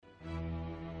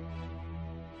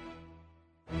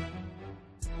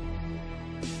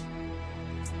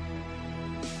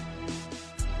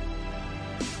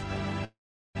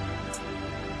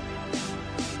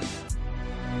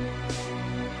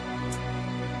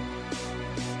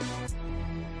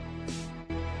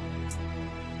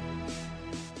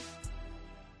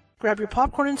Grab your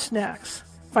popcorn and snacks.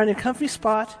 Find a comfy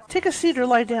spot, take a seat or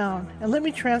lie down, and let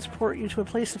me transport you to a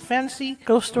place of fantasy,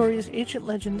 ghost stories, ancient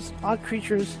legends, odd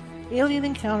creatures, alien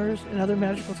encounters, and other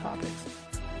magical topics.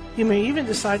 You may even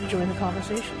decide to join the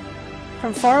conversation.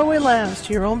 From faraway lands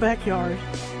to your own backyard,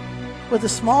 with a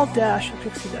small dash of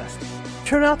pixie dust.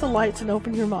 Turn out the lights and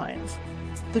open your minds.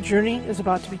 The journey is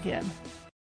about to begin.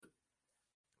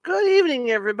 Good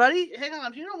evening, everybody. Hang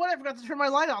on. You know what? I forgot to turn my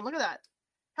light on. Look at that.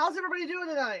 How's everybody doing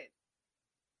tonight?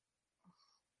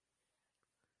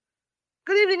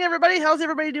 Good evening, everybody. How's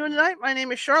everybody doing tonight? My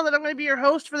name is Charlotte. I'm going to be your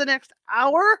host for the next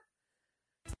hour.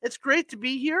 It's great to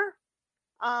be here.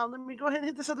 Let me go ahead and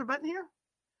hit this other button here.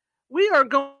 We are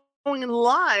going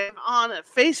live on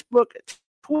Facebook,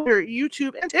 Twitter,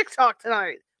 YouTube, and TikTok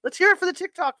tonight. Let's hear it for the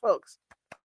TikTok folks.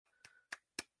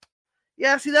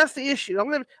 Yeah, see, that's the issue.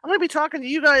 I'm gonna be talking to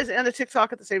you guys and the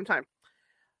TikTok at the same time.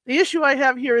 The issue I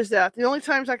have here is that the only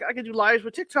times I can do lives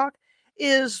with TikTok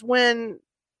is when,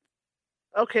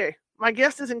 okay, my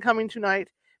guest isn't coming tonight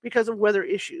because of weather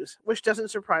issues, which doesn't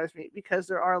surprise me because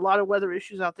there are a lot of weather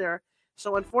issues out there.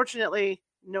 So unfortunately,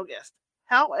 no guest.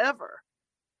 However,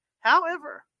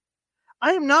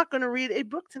 I am not going to read a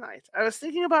book tonight. I was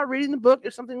thinking about reading the book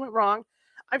if something went wrong.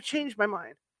 I've changed my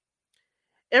mind.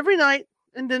 Every night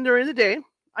and then during the day,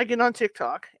 I get on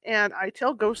TikTok and I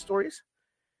tell ghost stories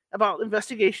about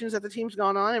investigations that the team's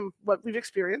gone on and what we've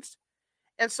experienced.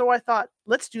 And so I thought,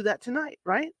 let's do that tonight,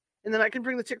 right? And then I can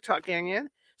bring the TikTok gang in.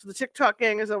 So the TikTok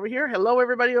gang is over here. Hello,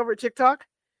 everybody over at TikTok.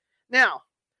 Now,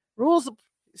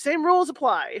 same rules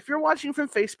apply. If you're watching from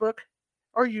Facebook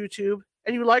or YouTube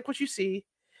and you like what you see,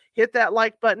 hit that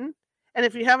like button. And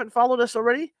if you haven't followed us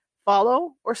already,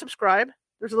 follow or subscribe.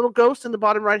 There's a little ghost in the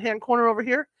bottom right-hand corner over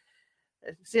here.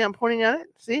 See, I'm pointing at it.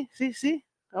 See?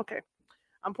 Okay.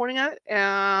 I'm pointing at it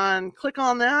and click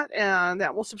on that, and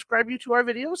that will subscribe you to our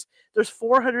videos. There's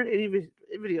 480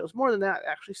 videos, more than that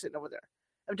actually sitting over there,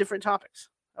 of different topics.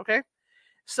 Okay?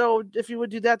 So if you would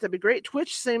do that, that'd be great.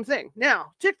 Twitch, same thing.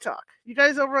 Now, TikTok. You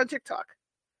guys over on TikTok.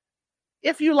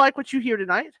 If you like what you hear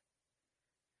tonight,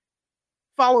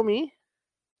 follow me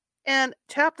and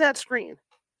tap that screen.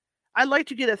 I'd like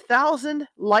to get 1,000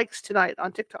 likes tonight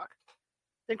on TikTok.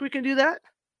 Think we can do that?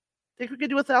 Think we can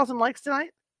do 1,000 likes tonight?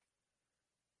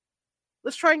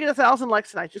 Let's try and get 1,000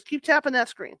 likes tonight. Just keep tapping that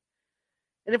screen.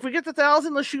 And if we get the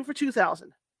 1,000, let's shoot for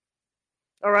 2,000.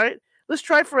 All right? Let's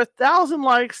try for 1,000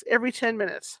 likes every 10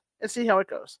 minutes and see how it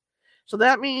goes. So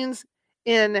that means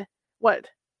in what?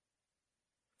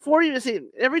 40,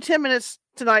 every 10 minutes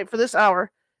tonight for this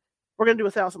hour, we're going to do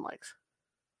 1,000 likes.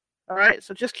 All right?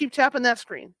 So just keep tapping that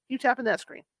screen. Keep tapping that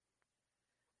screen.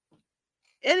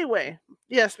 Anyway,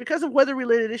 yes, because of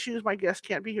weather-related issues, my guest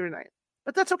can't be here tonight.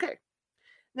 But that's okay.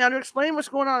 Now, to explain what's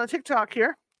going on TikTok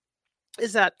here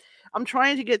is that I'm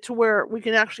trying to get to where we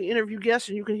can actually interview guests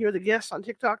and you can hear the guests on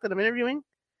TikTok that I'm interviewing,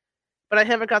 but I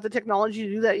haven't got the technology to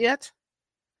do that yet.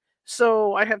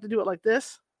 So I have to do it like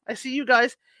this. I see you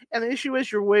guys, and the issue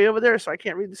is you're way over there, so I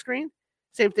can't read the screen.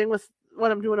 Same thing with what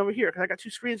I'm doing over here, because I got two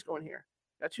screens going here.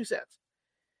 Got two sets.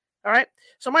 All right.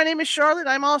 So my name is Charlotte.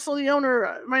 I'm also the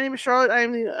owner. My name is Charlotte. I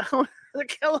am the owner of the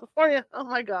California. Oh,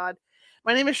 my God.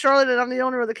 My name is Charlotte, and I'm the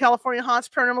owner of the California Haunts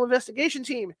Paranormal Investigation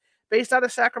Team, based out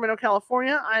of Sacramento,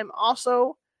 California. I'm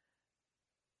also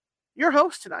your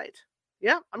host tonight.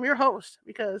 Yeah, I'm your host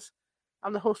because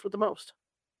I'm the host with the most.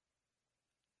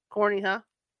 Corny, huh?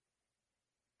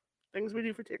 Things we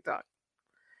do for TikTok.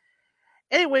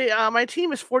 Anyway, my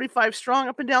team is 45 strong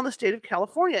up and down the state of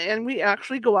California, and we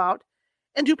actually go out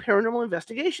and do paranormal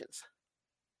investigations.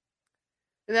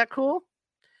 Isn't that cool?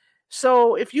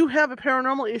 So if you have a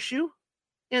paranormal issue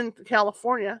in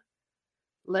California,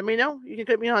 let me know. You can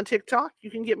get me on TikTok. You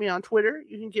can get me on Twitter.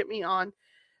 You can get me on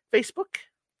Facebook.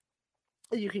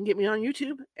 You can get me on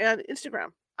YouTube and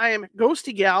Instagram. I am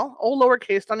Ghosty Gal, all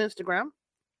lowercase on Instagram.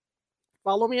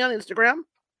 Follow me on Instagram.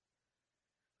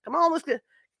 Come on,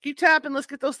 keep tapping. Let's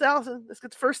get those 1,000. Let's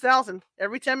get the first 1,000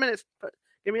 every 10 minutes. But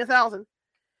give me 1,000.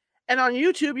 And on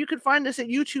YouTube, you can find us at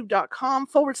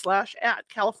youtube.com/@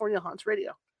 California Haunts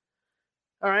Radio.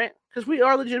 All right? Because we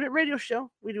are a legitimate radio show.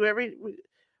 We do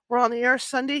we're on the air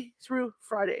Sunday through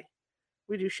Friday.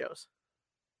 We do shows.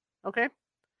 Okay?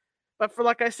 But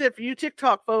like I said, for you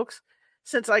TikTok folks,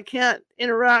 since I can't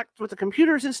interact with the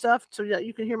computers and stuff so that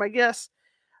you can hear my guests,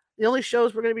 the only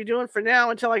shows we're going to be doing for now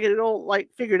until I get it all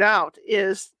figured out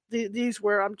is these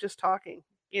where I'm just talking,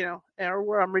 or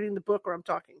where I'm reading the book or I'm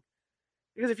talking.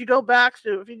 Because if you go back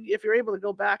to, if you're able to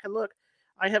go back and look,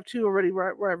 I have two already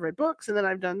where I've read books, and then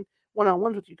I've done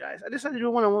one-on-ones with you guys. I decided to do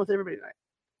a one-on-one with everybody tonight.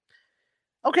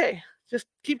 Okay, just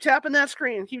keep tapping that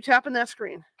screen. Keep tapping that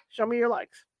screen. Show me your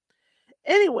likes.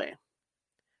 Anyway,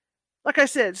 Like I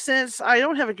said, since I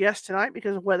don't have a guest tonight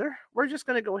because of weather, we're just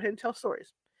going to go ahead and tell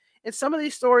stories. And some of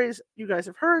these stories you guys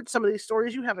have heard, some of these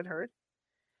stories you haven't heard.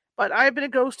 But I've been a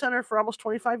ghost hunter for almost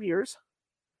 25 years.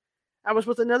 I was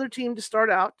with another team to start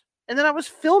out, and then I was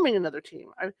filming another team.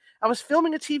 I was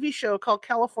filming a TV show called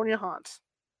California Haunts.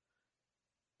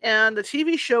 And the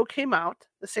TV show came out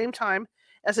the same time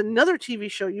as another TV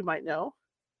show you might know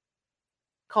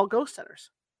called Ghost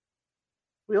Hunters.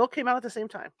 We all came out at the same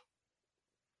time.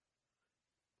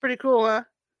 Pretty cool, huh?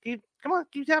 Come on,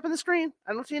 keep tapping the screen.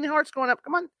 I don't see any hearts going up.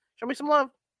 Come on, show me some love.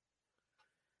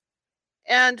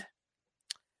 And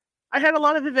I had a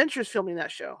lot of adventures filming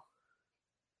that show.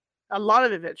 A lot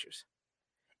of adventures.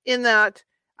 In that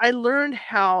I learned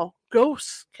how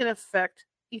ghosts can affect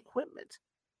equipment.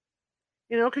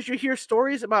 You know, because you hear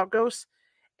stories about ghosts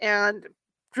and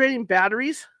draining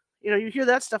batteries. You know, you hear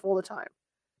that stuff all the time.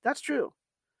 That's true.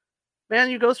 Man,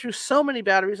 you go through so many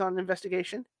batteries on an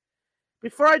investigation.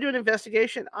 Before I do an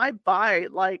investigation, I buy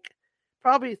like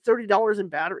probably $30 in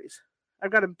batteries.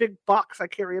 I've got a big box I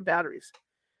carry of batteries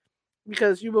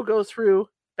because you will go through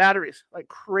batteries like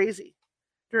crazy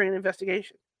during an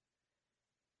investigation.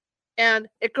 And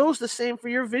it goes the same for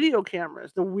your video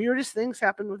cameras. The weirdest things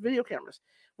happen with video cameras.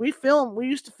 We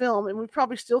used to film, and we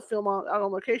probably still film out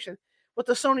on location with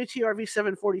the Sony TRV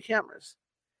 740 cameras.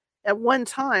 At one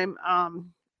time,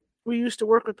 we used to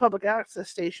work with Public Access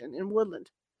Station in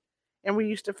Woodland, and we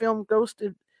used to film ghost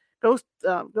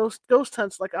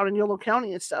hunts like out in Yolo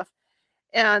County and stuff.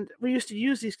 And we used to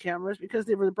use these cameras because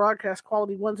they were the broadcast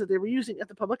quality ones that they were using at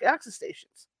the public access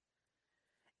stations.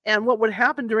 And what would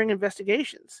happen during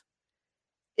investigations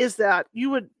is that you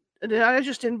would, and I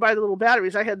just didn't buy the little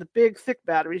batteries. I had the big, thick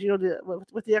batteries, you know,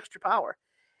 with the extra power.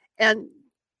 And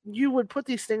you would put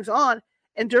these things on,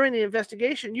 and during the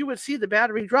investigation, you would see the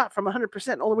battery drop from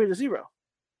 100% all the way to 0.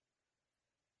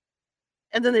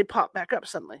 And then they pop back up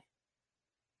suddenly.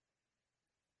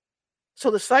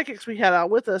 So the psychics we had out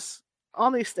with us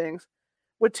on these things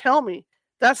would tell me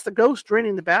that's the ghost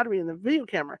draining the battery in the video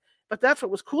camera. But that's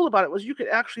what was cool about it was you could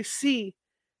actually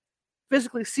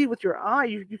physically see with your eye.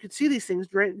 You could see these things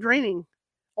draining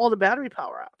all the battery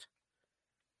power out.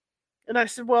 And I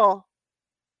said, well,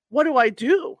 what do I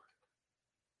do?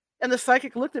 And the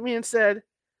psychic looked at me and said,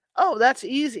 oh, that's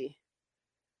easy.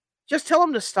 Just tell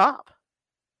them to stop.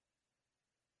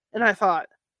 And I thought,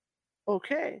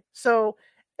 okay. So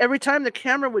every time the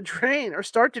camera would drain or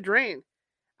start to drain,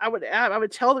 I would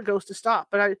tell the ghost to stop,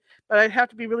 but I'd have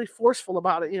to be really forceful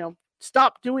about it, you know,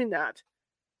 stop doing that.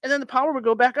 And then the power would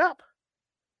go back up.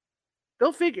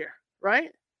 Go figure,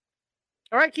 right?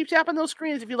 All right, keep tapping those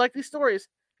screens if you like these stories.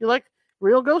 If you like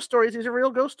real ghost stories, these are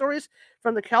real ghost stories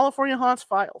from the California Haunts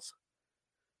files.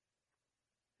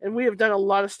 And we have done a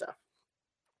lot of stuff.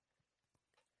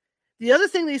 The other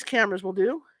thing these cameras will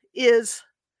do is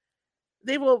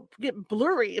they will get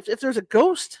blurry if there's a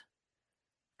ghost,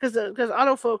 because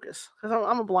autofocus, because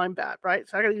I'm a blind bat, right?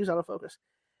 So I got to use autofocus.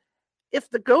 If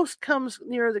the ghost comes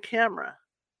near the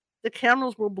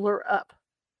cameras will blur up.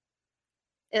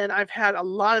 And I've had a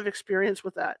lot of experience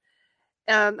with that.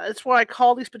 And that's why I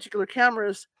call these particular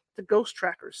cameras the ghost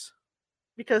trackers,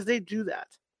 because they do that.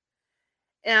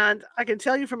 And I can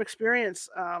tell you from experience,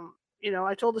 you know,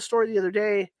 I told the story the other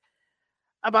day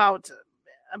about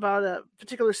a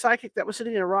particular psychic that was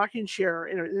sitting in a rocking chair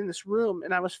in this room,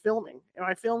 and I was filming. And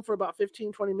I filmed for about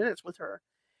 15, 20 minutes with her.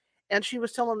 And she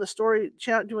was telling the story,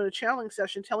 doing a channeling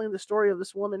session, telling the story of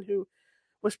this woman who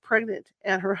was pregnant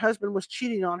and her husband was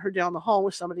cheating on her down the hall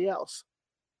with somebody else.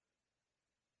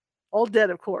 All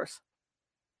dead, of course.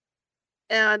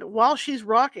 And while she's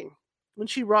rocking, when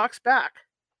she rocks back,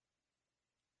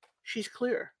 she's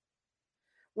clear.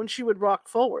 When she would rock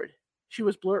forward, she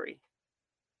was blurry.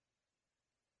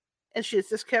 And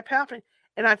this kept happening.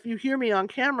 And if you hear me on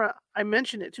camera, I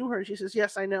mentioned it to her, and she says,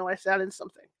 yes, I know, I sat in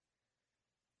something.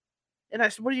 And I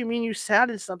said, what do you mean you sat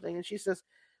in something? And she says,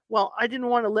 well, I didn't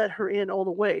want to let her in all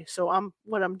the way. So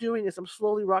what I'm doing is I'm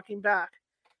slowly rocking back,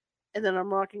 and then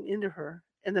I'm rocking into her,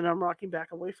 and then I'm rocking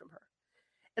back away from her.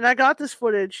 And I got this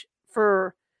footage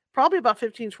for probably about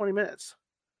 15, 20 minutes.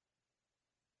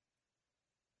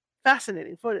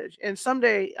 Fascinating footage. And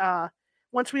someday,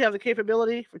 once we have the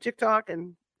capability for TikTok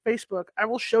and Facebook, I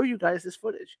will show you guys this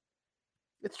footage.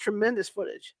 It's tremendous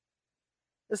footage.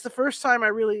 It's the first time I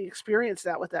really experienced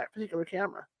that with that particular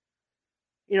camera.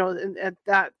 You know, at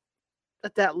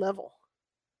that level.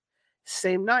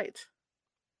 Same night,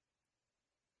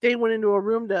 they went into a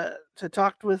room to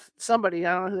talk with somebody.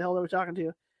 I don't know who the hell they were talking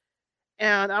to.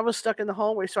 And I was stuck in the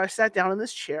hallway, so I sat down in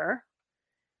this chair,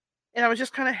 and I was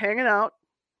just kind of hanging out.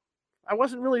 I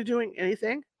wasn't really doing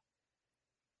anything.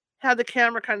 Had the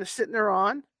camera kind of sitting there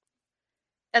on,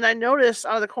 And I noticed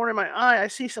out of the corner of my eye, I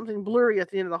see something blurry at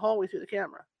the end of the hallway through the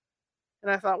camera.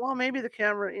 And I thought, well, maybe the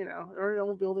camera, or an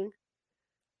old building.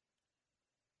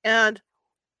 And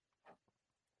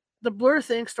the blur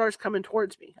thing starts coming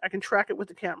towards me. I can track it with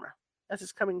the camera as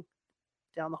it's coming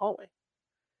down the hallway.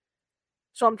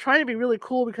 So I'm trying to be really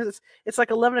cool because it's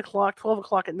like 11 o'clock, 12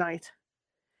 o'clock at night.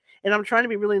 And I'm trying to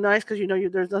be really nice because,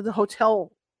 there's the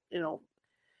hotel,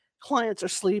 clients are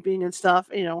sleeping and stuff,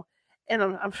 and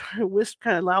I'm trying to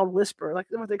kind of loud whisper, like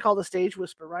what they call the stage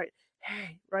whisper, right?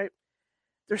 Hey, right?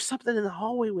 There's something in the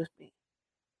hallway with me.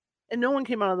 And no one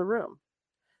came out of the room.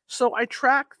 So I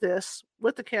tracked this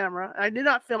with the camera. I did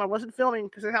not film. I wasn't filming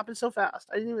because it happened so fast.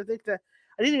 I didn't even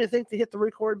think to hit the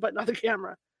record button on the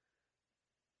camera.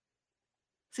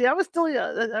 See, I was still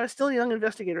a young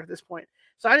investigator at this point.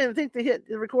 So I didn't think to hit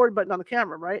the record button on the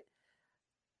camera, right?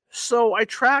 So I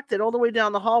tracked it all the way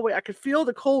down the hallway. I could feel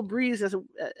the cold breeze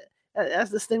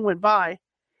as this thing went by,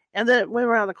 and then it went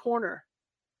around the corner,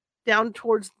 down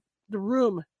towards the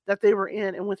room that they were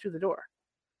in, and went through the door.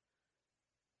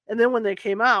 And then when they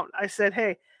came out, I said,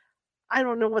 "Hey, I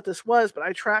don't know what this was, but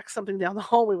I tracked something down the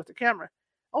hallway with the camera."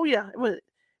 Oh yeah,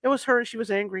 it was her, and she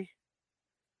was angry.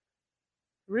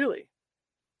 Really?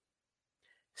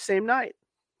 Same night,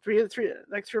 around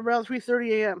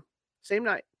 3:30 a.m. Same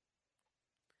night.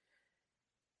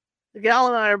 The gal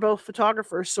and I are both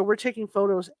photographers, so we're taking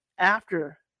photos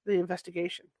after the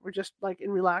investigation. We're just like in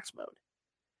relax mode.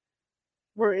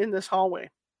 We're in this hallway.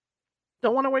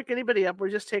 Don't want to wake anybody up. We're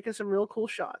just taking some real cool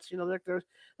shots.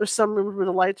 There's some rooms where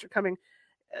the lights are coming,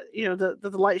 the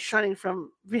light shining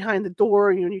from behind the door,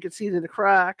 and you can see it in the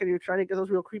crack, and you're trying to get those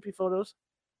real creepy photos.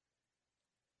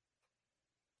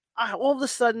 All of a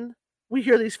sudden, we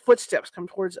hear these footsteps come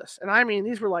towards us. And I mean,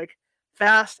 these were like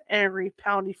fast, angry,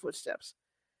 poundy footsteps.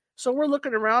 So we're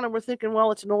looking around and we're thinking,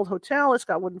 well, it's an old hotel. It's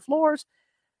got wooden floors.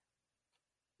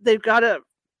 They've got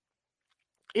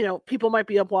people might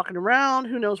be up walking around.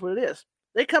 Who knows what it is?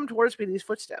 They come towards me, these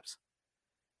footsteps,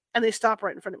 and they stop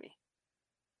right in front of me.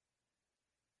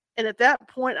 And at that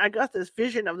point, I got this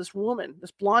vision of this woman,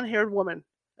 this blonde-haired woman,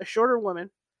 a shorter woman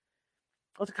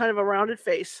with a kind of a rounded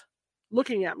face,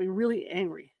 looking at me really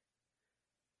angry.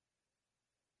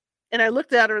 And I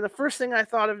looked at her, and the first thing I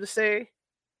thought of to say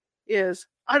is,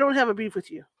 "I don't have a beef with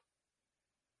you."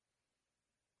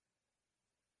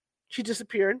 She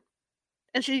disappeared,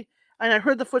 and I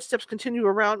heard the footsteps continue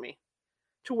around me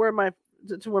to where my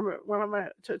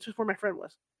friend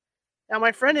was. Now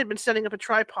my friend had been setting up a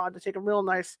tripod to take a real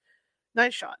nice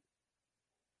night shot.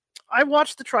 I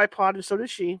watched the tripod, and so did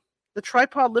she. The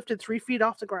tripod lifted 3 feet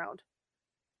off the ground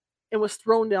and was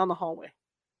thrown down the hallway.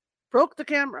 Broke the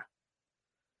camera.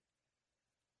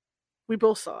 We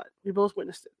both saw it. We both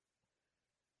witnessed it.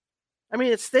 I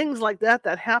mean, it's things like that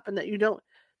happen that you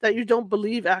don't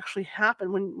believe actually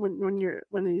happen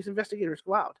when these investigators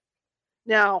go out.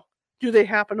 Now, do they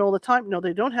happen all the time? No,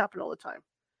 they don't happen all the time.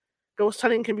 Ghost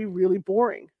hunting can be really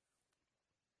boring.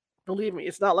 Believe me,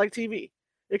 it's not like TV.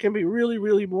 It can be really,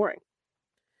 really boring.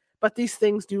 But these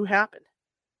things do happen.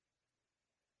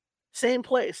 Same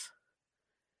place.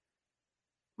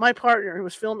 My partner who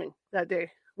was filming that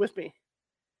day with me,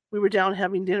 we were down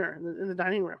having dinner in the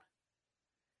dining room.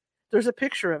 There's a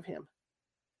picture of him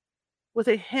with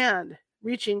a hand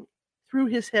reaching through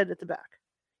his head at the back.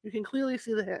 You can clearly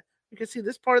see the head. You can see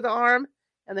this part of the arm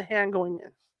and the hand going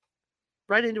in,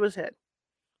 right into his head.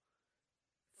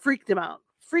 Freaked him out.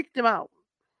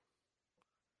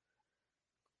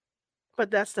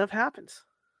 But that stuff happens.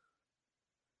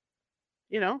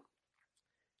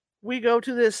 We go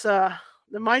to this,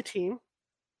 my team,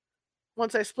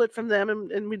 once I split from them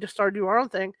and we just started to do our own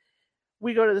thing,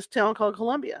 we go to this town called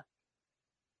Columbia.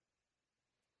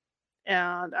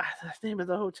 And the name of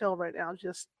the hotel right now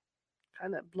just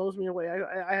kind of blows me away.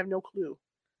 I have no clue.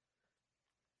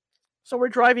 So we're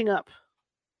driving up,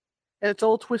 and it's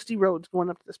all twisty roads going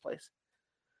up to this place.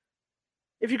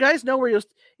 If you guys know where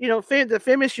the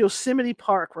famous Yosemite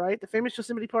Park, right? The famous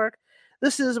Yosemite Park.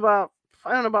 This is about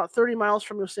 30 miles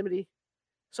from Yosemite.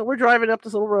 So we're driving up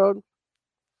this little road,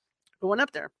 going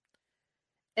up there.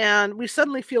 And we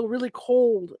suddenly feel really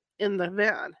cold in the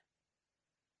van.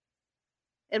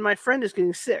 And my friend is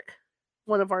getting sick.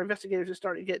 One of our investigators is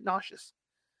starting to get nauseous.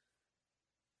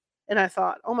 And I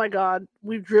thought, oh my God,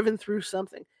 we've driven through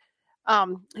something.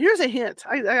 Here's a hint.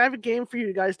 I have a game for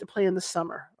you guys to play in the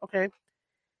summer, okay?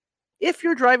 If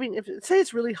you're driving, say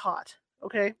it's really hot,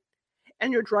 okay,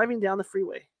 and you're driving down the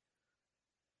freeway,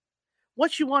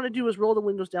 what you want to do is roll the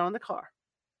windows down in the car.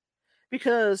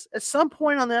 Because at some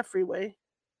point on that freeway,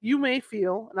 you may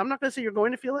feel, and I'm not going to say you're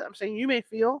going to feel it, I'm saying you may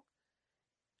feel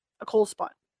a cold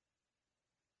spot.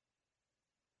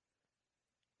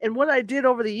 And what I did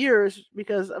over the years,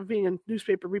 because of being a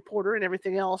newspaper reporter and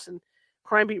everything else, and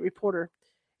crime beat reporter,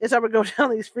 is I would go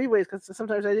down these freeways because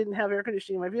sometimes I didn't have air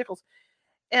conditioning in my vehicles,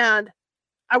 and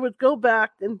I would go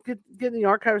back and get in the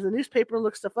archives of the newspaper and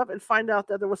look stuff up and find out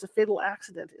that there was a fatal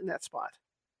accident in that spot.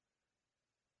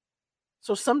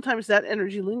 So sometimes that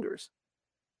energy lingers,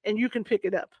 and you can pick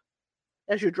it up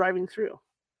as you're driving through.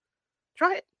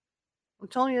 Try it. I'm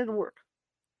telling you, it'll work.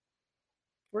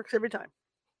 Works every time.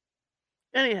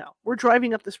 Anyhow, we're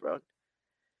driving up this road,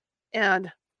 and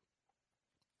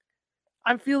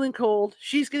I'm feeling cold.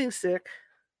 She's getting sick.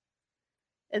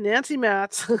 And Nancy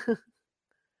Matz,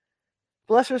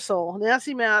 bless her soul,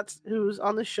 Nancy Matz, who's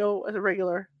on the show as a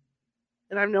regular,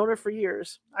 and I've known her for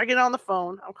years. I get on the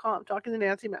phone. I'm talking to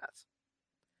Nancy Matz.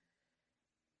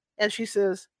 And she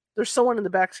says, there's someone in the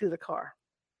backseat of the car.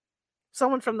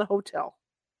 Someone from the hotel.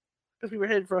 Because we were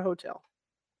headed for a hotel.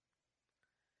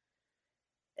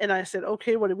 And I said,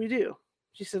 okay, what do we do?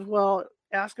 She said, well,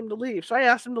 ask him to leave. So I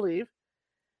asked him to leave.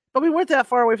 But we weren't that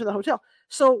far away from the hotel.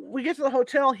 So we get to the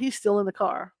hotel. He's still in the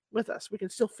car with us. We can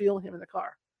still feel him in the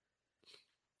car.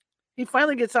 He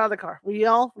finally gets out of the car. We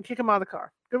yell. We kick him out of the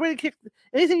car. Good way to kick.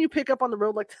 Anything you pick up on the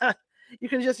road like that, you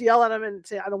can just yell at him and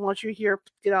say, I don't want you here.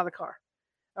 Get out of the car.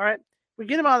 All right. We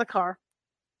get him out of the car.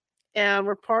 And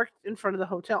we're parked in front of the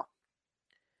hotel.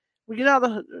 We get out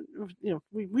of the,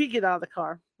 we get out of the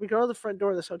car. We go to the front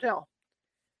door of this hotel.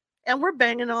 And we're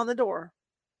banging on the door.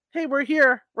 Hey, we're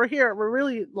here. We're here. We're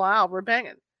really loud. We're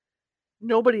banging.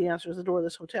 Nobody answers the door of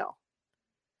this hotel.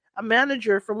 A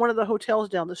manager from one of the hotels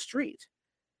down the street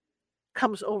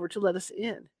comes over to let us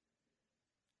in.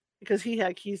 Because he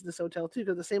had keys to this hotel too,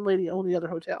 because the same lady owned the other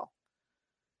hotel.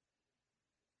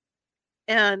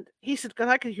 And he said, because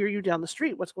I could hear you down the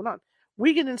street. What's going on?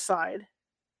 We get inside,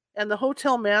 and the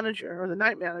hotel manager, or the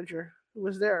night manager who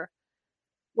was there,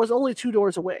 was only 2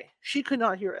 doors away. She could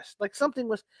not hear us. Like something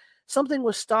was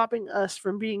stopping us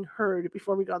from being heard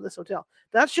before we got in this hotel.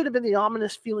 That should have been the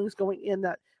ominous feelings going in,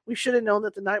 that we should have known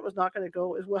that the night was not going to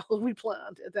go as well as we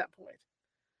planned at that point.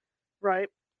 Right?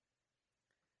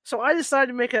 So I decided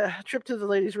to make a trip to the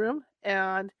ladies' room,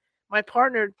 and my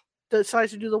partner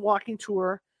decides to do the walking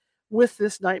tour with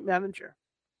this night manager.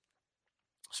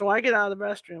 So I get out of the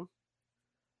restroom.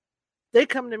 They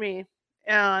come to me,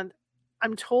 and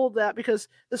I'm told that because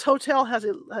this hotel has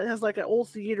like an old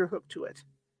theater hook to it.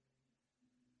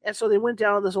 And so they went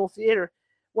down to this old theater.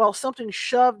 Well, something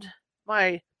shoved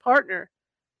my partner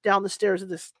down the stairs of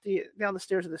this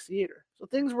theater. So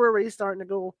things were already starting to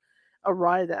go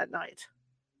awry that night.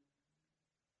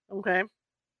 Okay.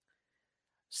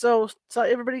 So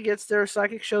everybody gets there.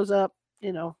 Psychic shows up.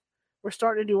 We're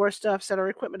starting to do our stuff, set our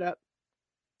equipment up.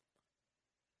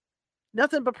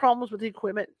 Nothing but problems with the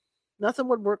equipment. Nothing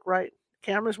would work right.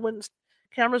 Cameras wouldn't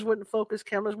focus.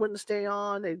 Cameras wouldn't stay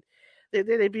on.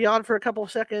 They'd be on for a couple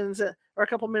of seconds or a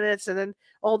couple of minutes, and then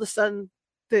all of a sudden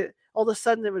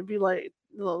it would be like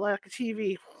a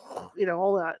TV,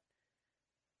 all that.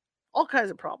 All kinds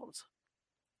of problems.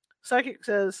 Psychic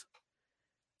says,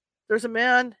 there's a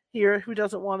man here who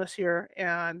doesn't want us here,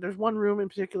 and there's one room in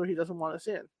particular he doesn't want us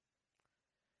in.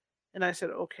 And I said,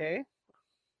 okay,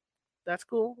 that's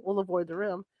cool. We'll avoid the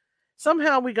room.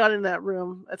 Somehow we got in that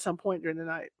room at some point during the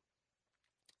night.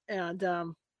 And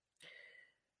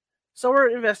so we're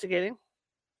investigating.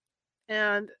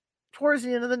 And towards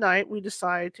the end of the night, we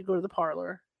decide to go to the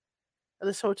parlor of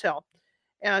this hotel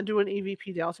and do an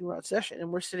EVP dowsing rod session. And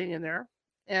we're sitting in there,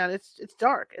 and it's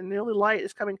dark, and the only light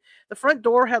is coming. The front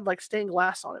door had like stained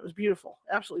glass on it. It was beautiful,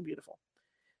 absolutely beautiful.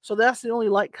 So that's the only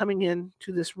light coming in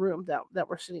to this room that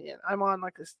we're sitting in. I'm on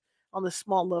this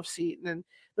small love seat, and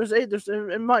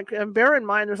and bear in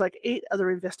mind, there's like 8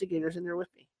 other investigators in there with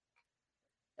me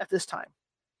at this time.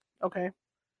 Okay.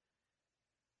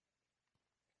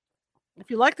 If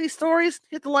you like these stories,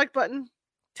 hit the like button,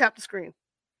 tap the screen.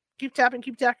 Keep tapping,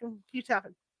 keep tapping, keep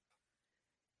tapping.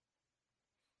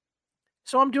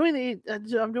 So I'm doing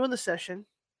the session,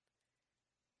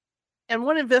 and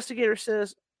one investigator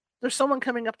says, there's someone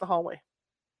coming up the hallway.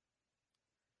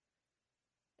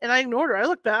 And I ignored her. I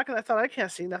looked back and I thought, I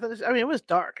can't see nothing. I mean, it was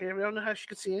dark. I don't know how she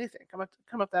could see anything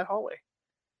come up that hallway.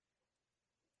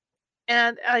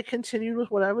 And I continued with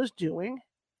what I was doing.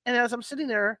 And as I'm sitting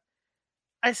there,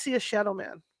 I see a shadow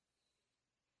man.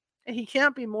 And he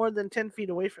can't be more than 10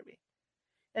 feet away from me.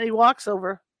 And he walks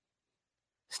over,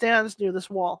 stands near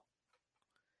this wall.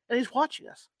 And he's watching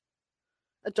us.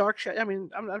 A dark shadow. I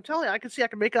mean, I'm telling you, I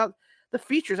can make out the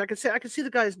features. I can see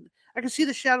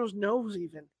the shadow's nose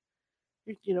even.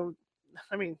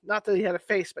 I mean, not that he had a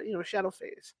face, but shadow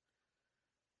face.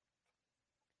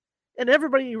 And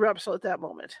everybody erupts at that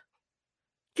moment.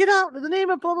 Get out in the name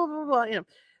of blah blah blah blah.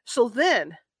 So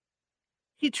then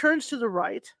he turns to the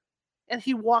right and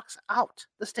he walks out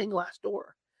the stained glass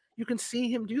door. You can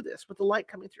see him do this with the light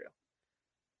coming through.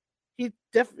 He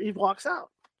definitely walks out.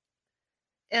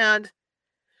 And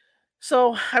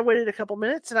so I waited a couple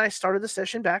minutes and I started the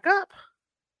session back up.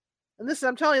 And this,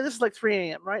 I'm telling you, this is like 3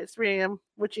 a.m., right? It's 3 a.m.,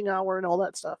 witching hour and all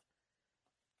that stuff.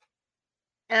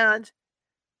 And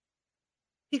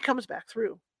he comes back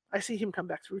through. I see him come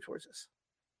back through towards us.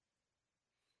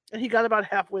 And he got about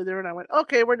halfway there and I went,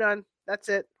 okay, we're done. That's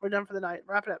it. We're done for the night.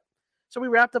 Wrap it up. So we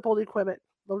wrapped up all the equipment,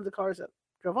 loaded the cars up,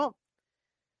 drove home.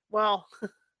 Well,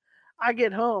 I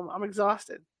get home. I'm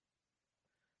exhausted.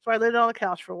 So I laid on the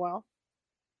couch for a while.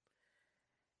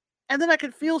 And then I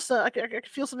could feel I could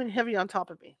feel something heavy on top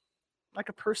of me, like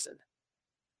a person.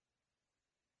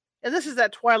 And this is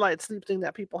that twilight sleep thing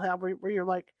that people have where you're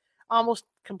like almost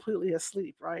completely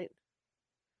asleep, right?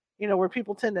 You know, where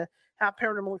people tend to have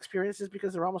paranormal experiences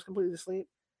because they're almost completely asleep.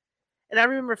 And I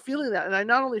remember feeling that. And I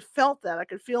not only felt that, I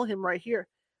could feel him right here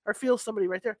or feel somebody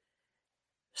right there.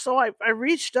 So I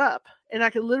reached up and I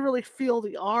could literally feel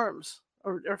the arms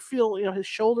or feel, you know, his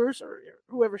shoulders or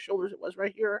whoever's shoulders it was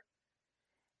right here.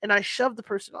 And I shoved the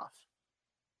person off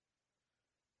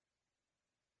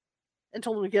and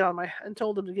told him to get out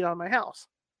of my house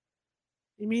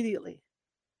immediately.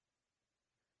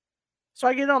 So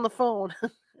I get on the phone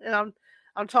and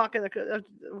I'm talking to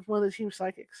one of the team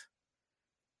psychics.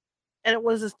 And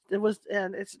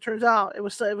it turns out it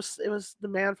was the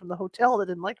man from the hotel that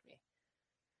didn't like me.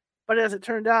 But as it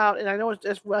turned out, and I know it's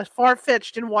as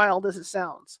far-fetched and wild as it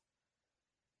sounds,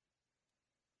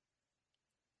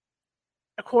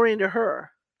 according to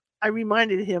her, I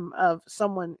reminded him of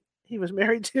someone he was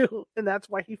married to, and that's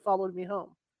why he followed me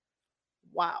home.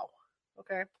 Wow.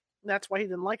 Okay. And that's why he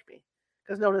didn't like me.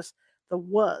 Because notice the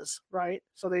was, right?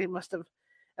 So they must have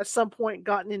at some point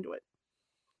gotten into it.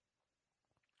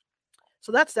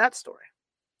 So that's that story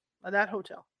of that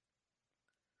hotel.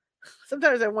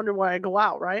 Sometimes I wonder why I go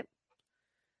out, right?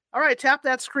 All right, tap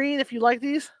that screen if you like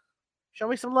these. Show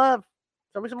me some love.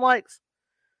 Show me some likes.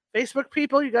 Facebook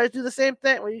people, you guys do the same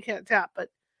thing. Well, you can't tap, but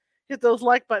hit those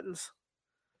like buttons.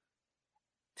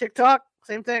 TikTok,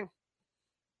 same thing.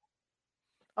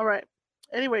 All right.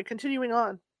 Anyway, continuing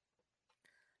on.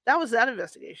 That was that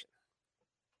investigation.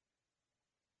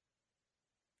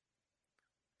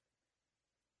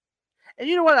 And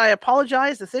you know what? I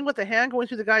apologize. The thing with the hand going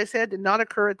through the guy's head did not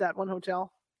occur at that one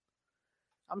hotel.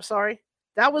 I'm sorry.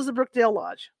 That was the Brookdale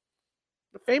Lodge,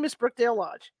 the famous Brookdale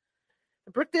Lodge.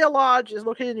 The Brookdale Lodge is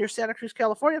located near Santa Cruz,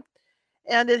 California,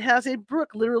 and it has a brook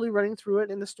literally running through it.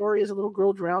 And the story is a little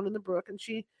girl drowned in the brook, and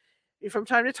she, from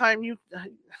time to time, you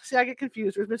see, I get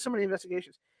confused. There's been so many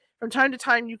investigations. From time to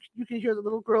time, you can hear the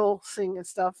little girl sing and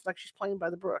stuff like she's playing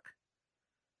by the brook.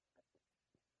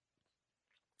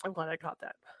 I'm glad I caught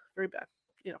that. Very bad.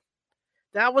 You know,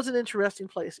 that was an interesting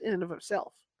place in and of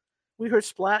itself. We heard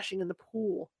splashing in the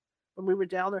pool when we were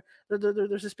down there.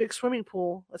 There's this big swimming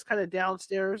pool that's kind of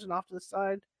downstairs and off to the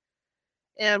side.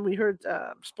 And we heard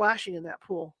splashing in that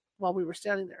pool while we were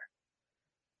standing there.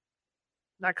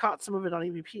 And I caught some of it on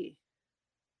EVP.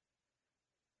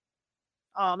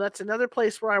 That's another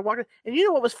place where I walked. And you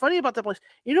know what was funny about that place?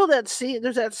 You know that scene?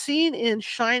 There's that scene in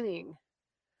Shining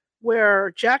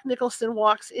where Jack Nicholson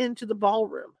walks into the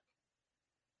ballroom.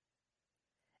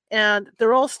 And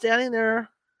they're all standing there.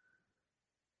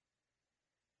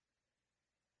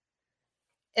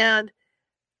 And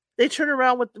they turn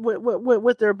around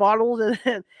with their bottles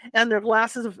and their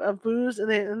glasses of booze, and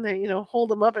they hold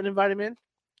them up and invite them in.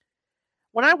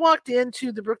 When I walked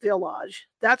into the Brookdale Lodge,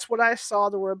 that's what I saw.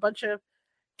 There were a bunch of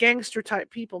gangster type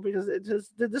people because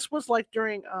this was like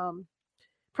during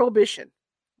Prohibition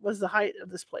was the height of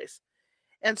this place.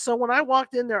 And so when I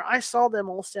walked in there, I saw them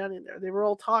all standing there. They were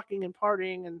all talking and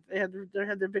partying, and they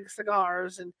had their big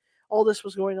cigars, and all this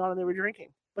was going on, and they were drinking.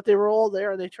 But they were all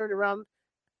there, and they turned around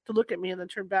to look at me and then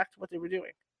turned back to what they were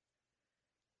doing.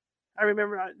 I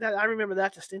remember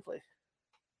that distinctly.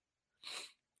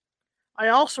 I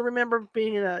also remember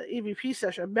being in an EVP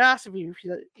session, a massive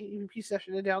EVP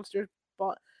session in a downstairs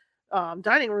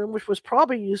dining room, which was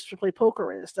probably used to play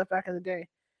poker and stuff back in the day,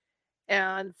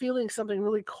 and feeling something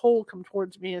really cold come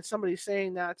towards me, and somebody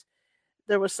saying that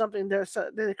there was something there,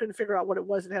 so they couldn't figure out what it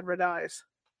was. It had red eyes.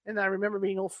 And I remember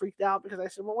being all freaked out because I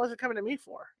said, what was it coming to me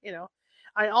for? You know,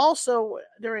 I also,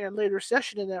 during a later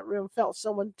session in that room, felt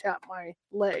someone tap my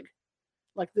leg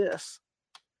like this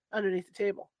underneath the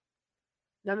table.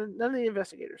 None of the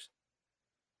investigators.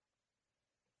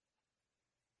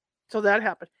 So that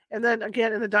happened. And then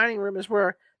again, in the dining room is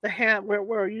where the hand,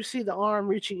 where you see the arm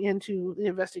reaching into the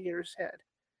investigator's head.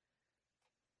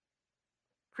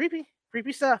 Creepy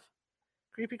stuff.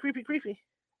 Creepy, creepy, creepy.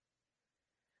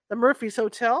 The Murphy's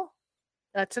Hotel,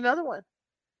 that's another one.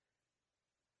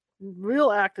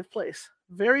 Real active place.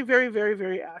 Very, very, very,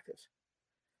 very active.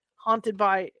 Haunted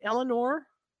by Eleanor,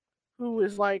 who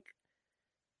is like,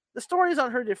 the stories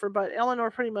on her differ, but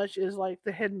Eleanor pretty much is like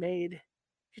the head maid.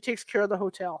 She takes care of the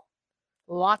hotel.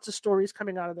 Lots of stories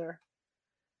coming out of there.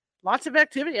 Lots of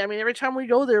activity. I mean, every time we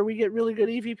go there, we get really good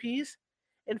EVPs.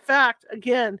 In fact,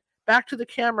 again, back to the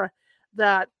camera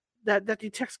that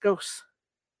detects ghosts.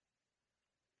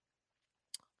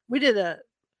 We did a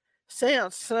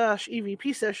seance /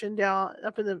 EVP session down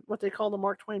up in what they call the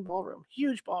Mark Twain ballroom.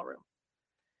 Huge ballroom.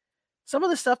 Some of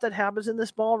the stuff that happens in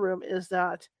this ballroom is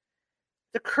that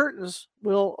the curtains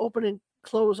will open and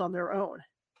close on their own.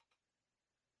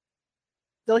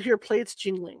 They'll hear plates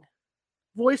jingling,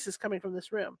 voices coming from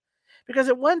this room. Because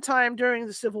at one time during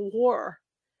the Civil War,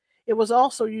 it was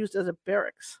also used as a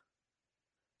barracks.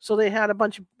 So they had a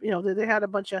bunch of, they had a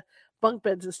bunch of bunk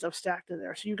beds and stuff stacked in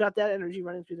there. So you got that energy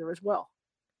running through there as well.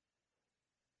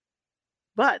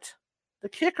 But the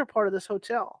kicker part of this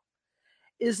hotel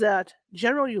is that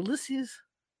General Ulysses,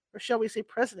 or shall we say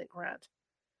President Grant,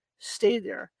 stayed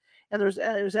there. And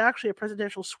there's actually a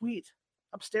presidential suite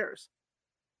upstairs.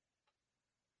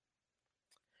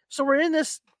 So we're in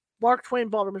this Mark Twain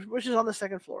ballroom, which is on the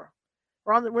second floor.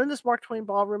 We're in this Mark Twain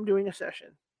ballroom doing a session.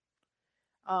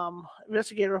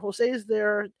 Investigator Jose is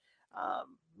there.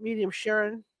 Medium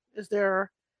Sharon is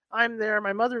there. I'm there.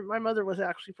 My mother was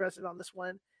actually present on this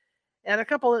one, and a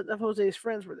couple of Jose's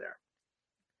friends were there.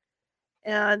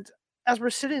 And as we're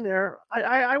sitting there,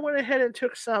 I went ahead and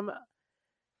took some,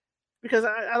 because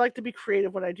I like to be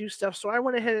creative when I do stuff. So I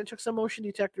went ahead and took some motion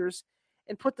detectors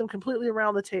and put them completely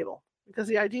around the table, because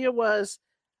the idea was,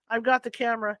 I've got the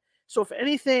camera, so if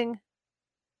anything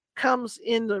comes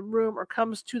in the room or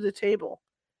comes to the table,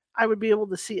 I would be able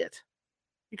to see it.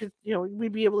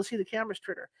 We'd be able to see the cameras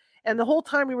trigger. And the whole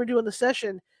time we were doing the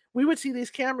session, we would see these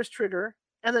cameras trigger,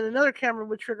 and then another camera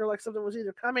would trigger like something was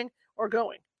either coming or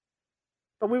going.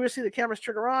 But we would see the cameras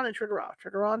trigger on and trigger off,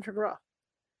 trigger on, trigger off.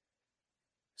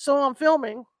 So I'm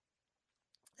filming,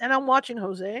 and I'm watching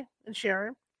Jose and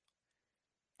Sharon,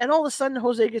 and all of a sudden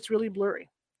Jose gets really blurry.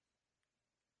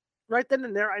 Right then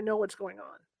and there, I know what's going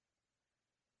on.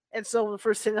 And so the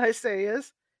first thing I say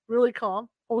is, really calm,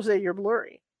 Jose, you're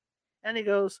blurry. And he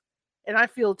goes, and I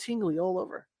feel tingly all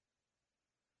over.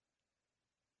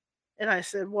 And I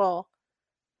said, well,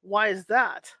 why is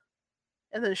that?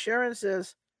 And then Sharon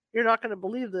says, you're not going to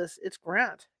believe this. It's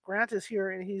Grant. Grant is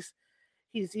here, and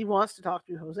he wants to talk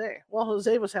to Jose. Well,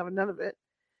 Jose was having none of it.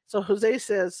 So Jose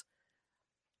says,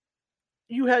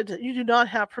 you do not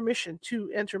have permission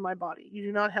to enter my body. You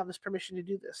do not have this permission to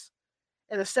do this.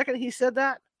 And the second he said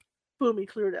that, boom, he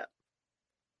cleared up.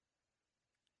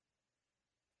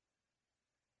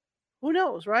 Who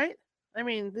knows, right? I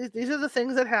mean, these are the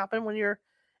things that happen when you're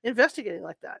investigating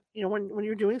like that. When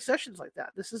you're doing sessions like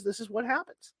that, this is what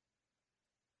happens.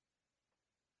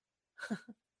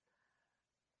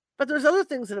 But there's other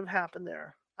things that have happened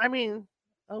there. I mean,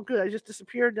 oh good, I just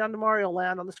disappeared down to Mario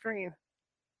Land on the screen.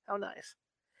 How nice.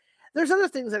 There's other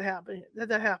things that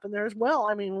happen there as well.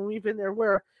 I mean, when we've been there,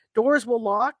 where doors will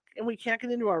lock and we can't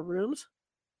get into our rooms,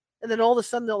 and then all of a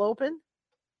sudden they'll open.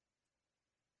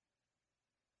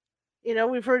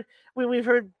 We've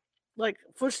heard like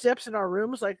footsteps in our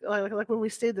rooms, like when we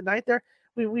stayed the night there.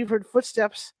 We've heard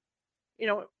footsteps, in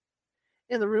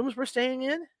the rooms we're staying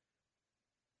in.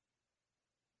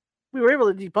 We were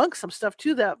able to debunk some stuff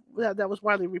too that was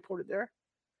widely reported there.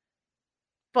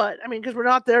 But I mean, because we're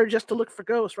not there just to look for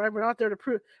ghosts, right? We're not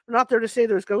there to say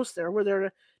there's ghosts there. We're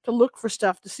there to look for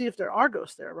stuff to see if there are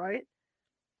ghosts there, right?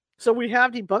 So we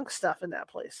have debunked stuff in that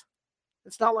place.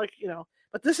 It's not like,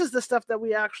 but this is the stuff that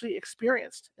we actually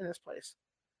experienced in this place.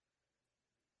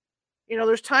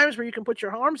 There's times where you can put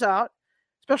your arms out,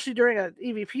 especially during an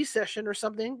EVP session or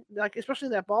something, like especially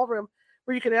in that ballroom,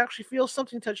 where you can actually feel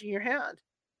something touching your hand.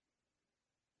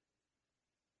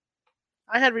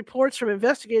 I had reports from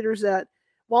investigators that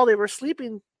while they were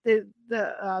sleeping, they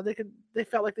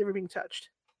felt like they were being touched.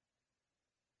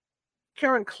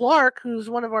 Karen Clark, who's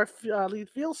one of our lead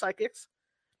field psychics,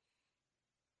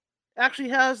 actually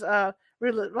has I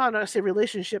don't want to say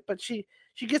relationship, but she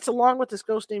gets along with this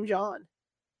ghost named John,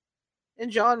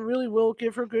 and John really will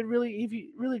give her really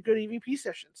good EVP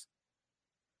sessions,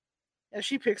 and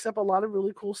she picks up a lot of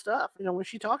really cool stuff, when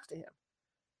she talks to him.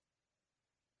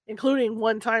 Including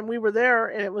one time we were there,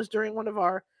 and it was during one of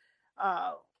our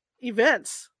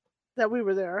events that we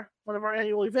were there, one of our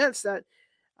annual events, that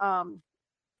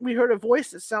we heard a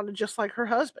voice that sounded just like her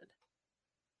husband.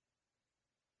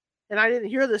 And I didn't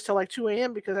hear this till like 2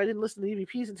 a.m. because I didn't listen to the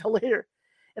EVPs until later.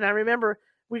 And I remember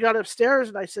we got upstairs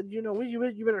and I said,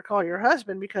 you better call your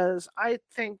husband because I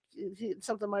think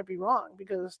something might be wrong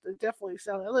because it definitely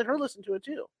sounded. I let her listen to it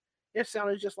too. It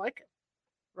sounded just like him,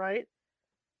 right?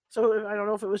 So I don't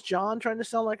know if it was John trying to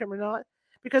sound like him or not,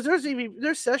 because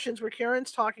there's sessions where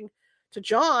Karen's talking to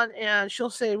John and she'll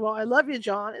say, "Well, I love you,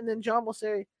 John," and then John will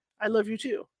say, "I love you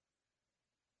too.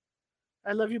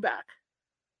 I love you back."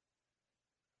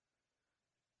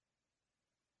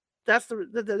 That's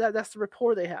that's the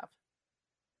rapport they have.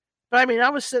 But I mean, I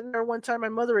was sitting there one time. My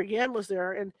mother again was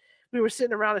there, and we were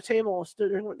sitting around a table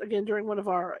during one of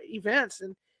our events,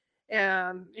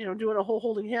 and doing a whole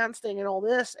holding hands thing and all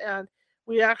this, and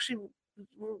we actually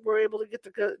were able to get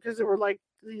because there were like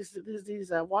these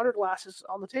water glasses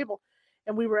on the table,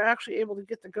 and we were actually able to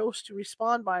get the ghost to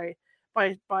respond by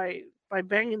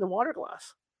banging the water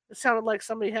glass. It sounded like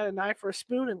somebody had a knife or a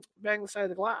spoon and banged the side of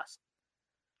the glass.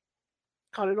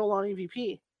 Caught it all on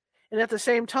EVP, and at the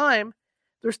same time,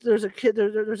 there's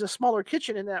a smaller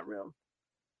kitchen in that room,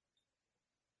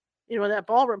 in that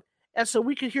ballroom, and so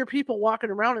we could hear people walking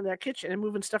around in that kitchen and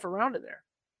moving stuff around in there.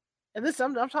 And this,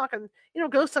 I'm talking,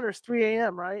 Ghost Hunter's 3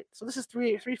 a.m., right? So this is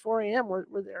 4 a.m.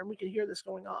 We're there, and we can hear this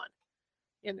going on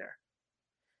in there.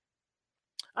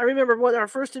 I remember our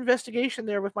first investigation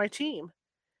there with my team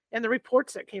and the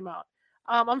reports that came out.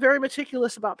 I'm very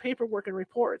meticulous about paperwork and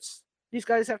reports. These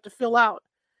guys have to fill out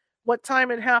what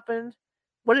time it happened,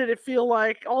 what did it feel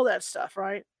like, all that stuff,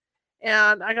 right?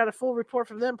 And I got a full report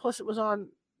from them. Plus, it was on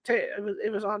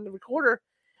the recorder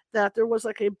that there was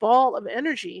like a ball of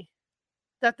energy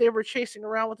that they were chasing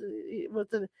around with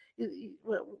the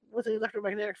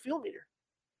electromagnetic field meter,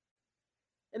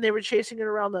 and they were chasing it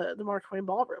around the Mark Twain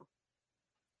ballroom,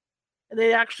 and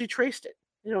they actually traced it,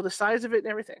 the size of it and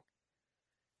everything.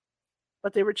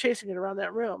 But they were chasing it around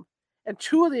that room, and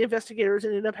two of the investigators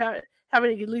ended up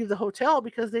having to leave the hotel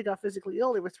because they got physically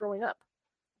ill. They were throwing up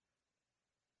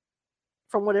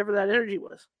from whatever that energy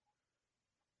was.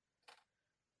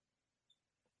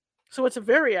 So it's a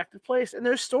very active place, and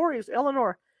there's stories.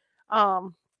 Eleanor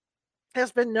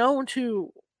has been known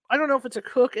to, I don't know if it's a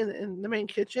cook in the main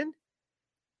kitchen,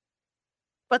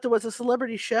 but there was a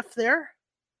celebrity chef there,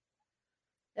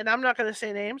 and I'm not going to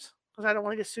say names because I don't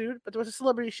want to get sued, but there was a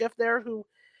celebrity chef there who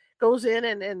goes in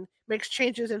and makes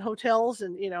changes in hotels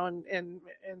and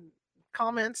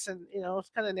comments, and it's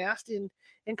kind of nasty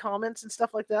in comments and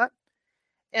stuff like that.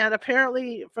 And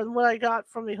apparently, from what I got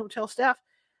from the hotel staff,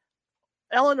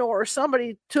 Eleanor or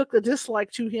somebody took a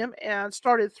dislike to him and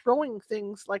started throwing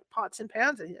things like pots and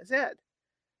pans at his head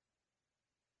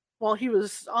while he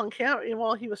was on camera and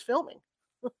while he was filming.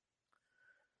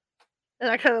 And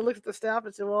I kind of looked at the staff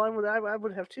and said, "Well, I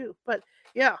would have too." But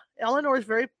yeah, Eleanor is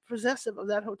very possessive of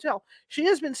that hotel. She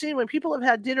has been seen when people have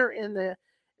had dinner in the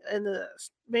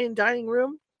main dining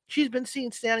room. She's been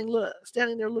seen standing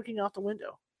there looking out the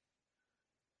window.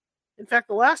 In fact,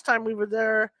 the last time we were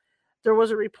there, there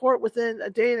was a report within a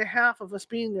day and a half of us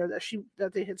being there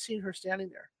that they had seen her standing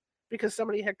there, because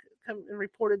somebody had come and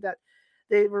reported that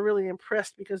they were really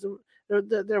impressed because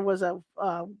there was a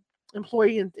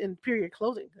employee in period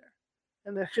clothing there,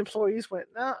 and the employees went,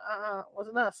 "No,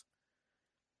 wasn't us."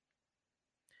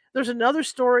 There's another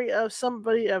story of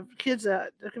kids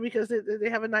that, because they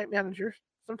have a night manager.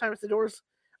 Sometimes the door's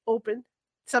open.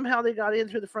 Somehow they got in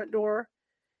through the front door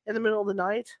in the middle of the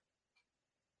night.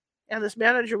 And this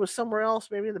manager was somewhere else,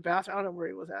 maybe in the bathroom. I don't know where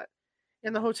he was at,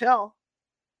 in the hotel.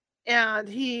 And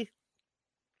he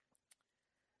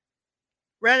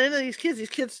ran into these kids. These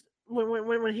kids,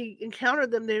 when he encountered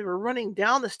them, they were running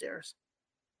down the stairs,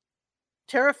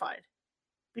 terrified,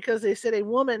 because they said a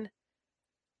woman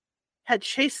had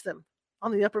chased them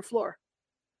on the upper floor.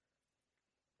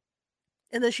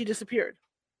 And then she disappeared.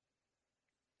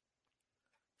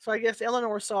 So I guess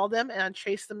Eleanor saw them and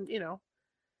chased them,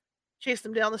 chased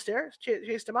them down the stairs,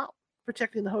 chased them out,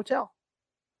 protecting the hotel.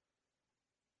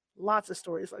 Lots of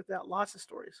stories like that. Lots of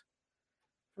stories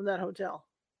from that hotel.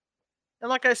 And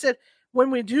like I said,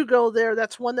 when we do go there,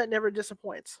 that's one that never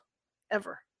disappoints,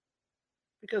 ever.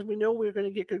 Because we know we're going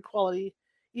to get good quality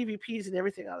EVPs and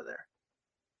everything out of there.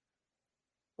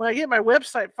 When I get my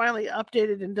website finally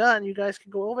updated and done, you guys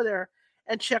can go over there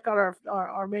and check out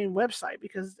our main website,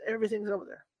 because everything's over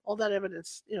there. All that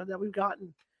evidence, that we've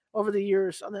gotten over the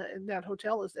years in that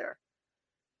hotel is there.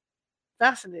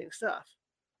 Fascinating stuff.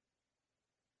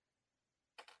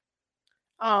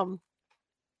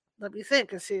 Let me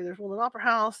think. Let's see. There's Woman Opera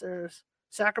House. There's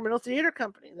Sacramento Theater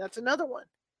Company. That's another one.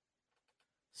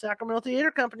 Sacramento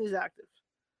Theater Company is active.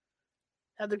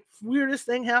 Had the weirdest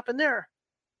thing happen there.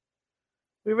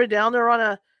 We were down there on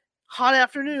a hot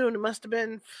afternoon. It must have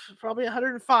been probably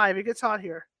 105. It gets hot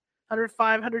here.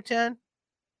 105, 110.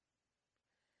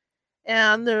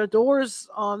 And the doors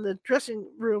on the dressing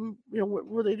room,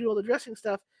 where they do all the dressing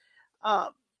stuff, uh,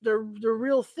 they're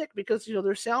real thick because they're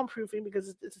soundproofing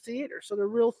because it's a theater, so they're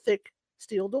real thick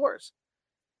steel doors.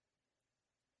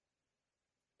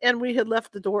 And we had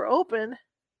left the door open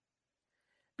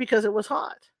because it was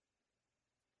hot,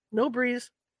 no breeze.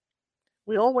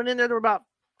 We all went in there. There were about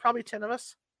probably 10 of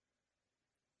us.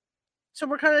 So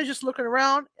we're kind of just looking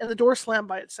around, and the door slammed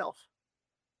by itself.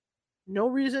 No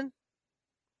reason,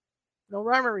 no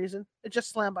rhyme or reason. It just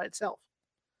slammed by itself.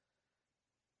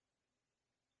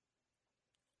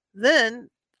 Then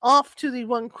off to the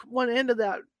one end of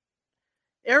that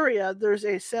area, there's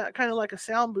a kind of like a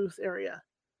sound booth area,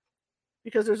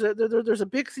 because there's a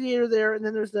big theater there, and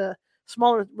then there's the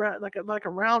smaller like a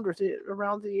rounder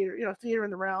around theater, theater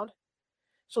in the round.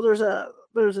 So there's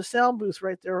a sound booth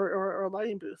right there, or a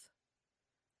lighting booth,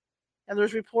 and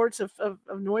there's reports of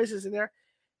noises in there.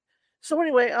 So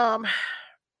anyway,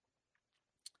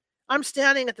 I'm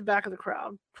standing at the back of the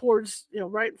crowd, towards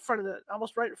right in front of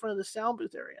almost right in front of the sound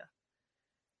booth area,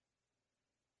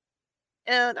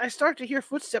 and I start to hear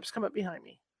footsteps come up behind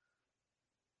me.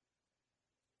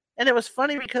 And it was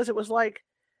funny because it was like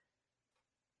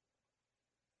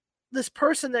this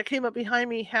person that came up behind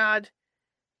me had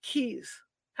keys,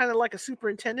 kind of like a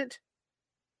superintendent,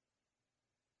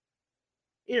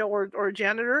 or a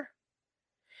janitor,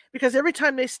 because every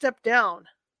time they stepped down,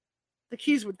 the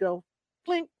keys would go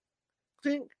clink,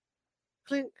 clink,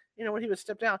 clink, when he would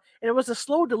step down. And it was a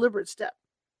slow, deliberate step.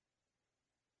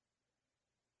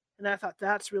 And I thought,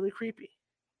 that's really creepy.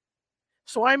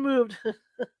 So I moved.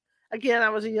 Again, I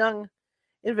was a young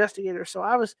investigator, so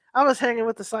I was hanging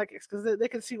with the psychics because they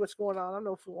can see what's going on. I'm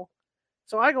no fool.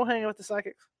 So I go hanging with the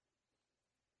psychics.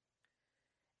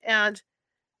 And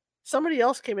somebody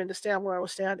else came in to stand where I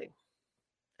was standing.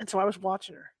 And so I was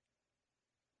watching her.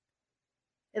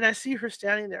 And I see her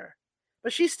standing there.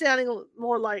 But she's standing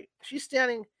more like, she's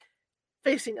standing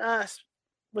facing us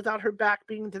without her back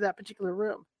being to that particular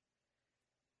room.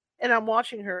 And I'm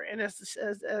watching her, and as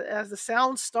the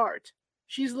sounds start,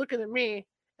 she's looking at me,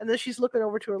 and then she's looking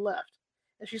over to her left,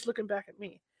 and she's looking back at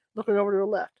me, looking over to her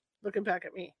left, looking back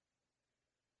at me.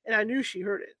 And I knew she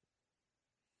heard it.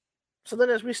 So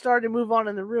then as we started to move on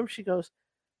in the room, she goes,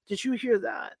 "Did you hear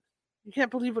that? You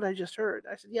can't believe what I just heard."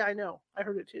 I said, "Yeah, I know. I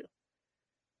heard it too."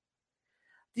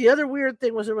 The other weird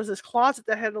thing was there was this closet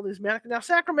that had all these mannequins. Now,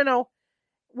 Sacramento,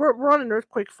 we're on an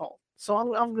earthquake fault. So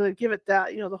I'm going to give it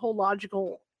that, the whole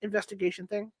logical investigation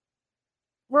thing.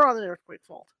 We're on an earthquake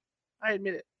fault. I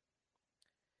admit it.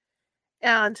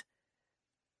 And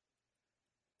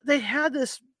they had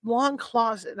this long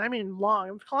closet, and I mean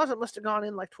long. The closet must have gone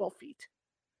in like 12 feet.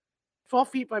 12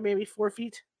 feet by maybe 4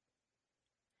 feet.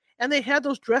 And they had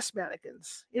those dress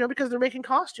mannequins, because they're making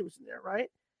costumes in there, right?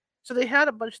 So they had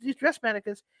a bunch of these dress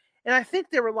mannequins, and I think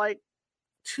they were like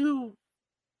 1, 2,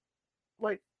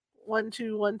 1, 2,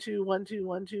 1, 2, 1, 2,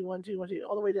 1, 2, 1, 2,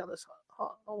 all the way down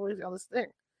this thing.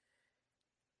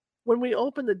 When we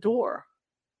opened the door,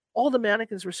 all the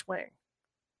mannequins were swaying.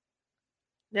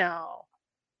 Now,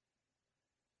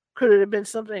 could it have been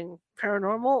something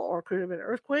paranormal, or could it have been an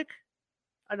earthquake?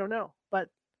 I don't know, but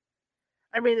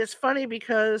I mean, it's funny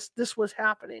because this was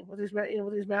happening with these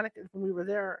mannequins when we were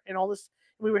there, and all this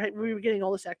we were getting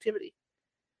all this activity.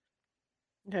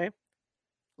 Okay.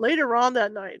 Later on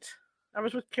that night, I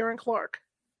was with Karen Clark,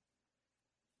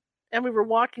 and we were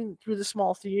walking through the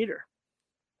small theater,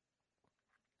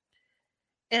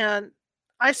 and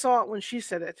I saw it when she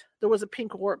said it. There was a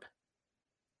pink orb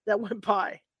that went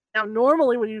by. Now,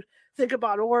 normally when you think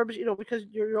about orbs, because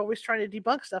you're always trying to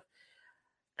debunk stuff,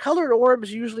 colored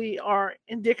orbs usually are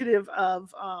indicative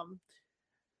of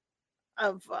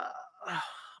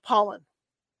pollen.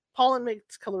 Pollen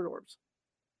makes colored orbs.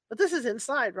 But this is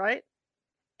inside, right?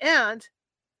 And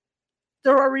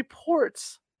there are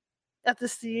reports at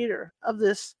this theater of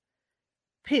this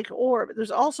pink orb. There's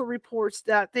also reports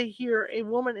that they hear a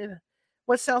woman in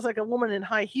what sounds like a woman in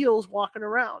high heels walking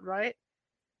around, right?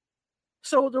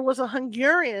 So there was a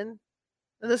Hungarian,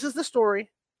 and this is the story,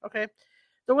 okay?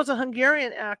 There was a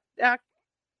Hungarian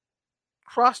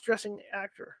cross-dressing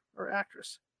actor or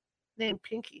actress named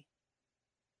Pinky.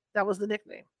 That was the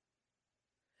nickname.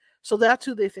 So that's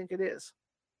who they think it is.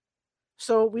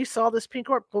 So we saw this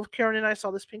pink orb. Both Karen and I saw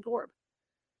this pink orb.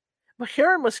 But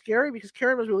Karen was scary because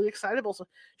Karen was really excitable. So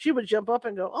she would jump up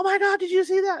and go, "Oh my God, did you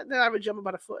see that?" And then I would jump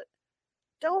about a foot.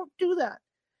 Don't do that.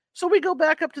 So we go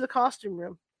back up to the costume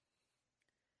room.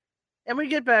 And we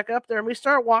get back up there and we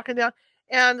start walking down.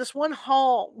 And this one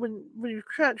hall, when you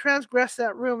transgress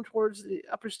that room towards the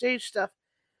upper stage stuff,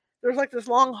 there's like this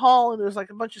long hall, and there's like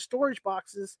a bunch of storage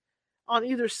boxes on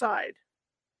either side.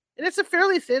 And it's a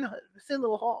fairly thin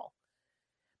little hall.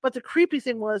 But the creepy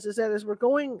thing is that as we're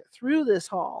going through this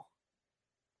hall,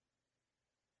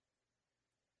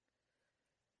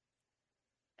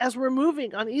 as we're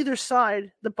moving on either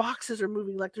side, the boxes are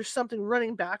moving like there's something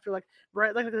running back. They're like,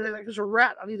 right, like there's a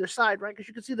rat on either side, right? Because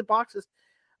you can see the boxes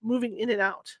moving in and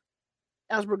out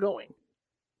as we're going.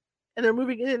 And they're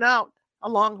moving in and out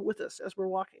along with us as we're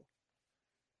walking.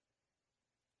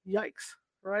 Yikes,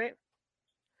 right?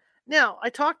 Now, I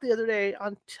talked the other day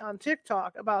on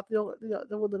TikTok about the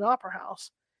Woodland Opera House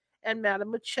and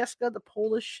Madame Macheska, the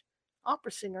Polish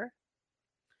opera singer.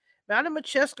 Madame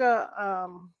Macheska,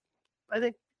 I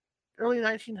think early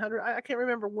 1900. I can't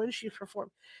remember when she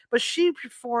performed, but she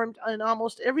performed in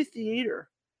almost every theater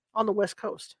on the West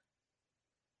Coast.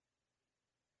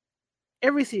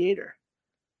 Every theater.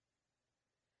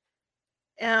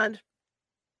 And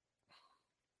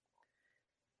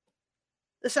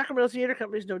the Sacramento Theater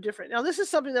Company is no different. Now, this is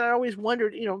something that I always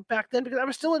wondered, back then, because I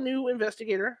was still a new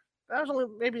investigator. I was only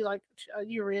maybe like a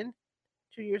year in,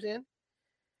 2 years in.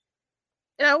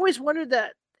 And I always wondered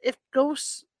that if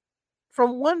ghosts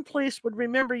from one place would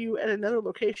remember you at another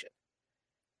location.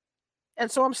 And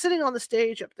so I'm sitting on the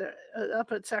stage up there,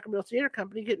 up at Sacramento Theater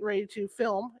Company, getting ready to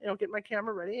film, get my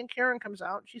camera ready. And Karen comes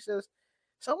out and she says,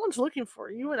 "Someone's looking for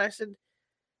you." And I said,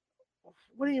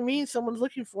 "What do you mean someone's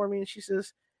looking for me?" And she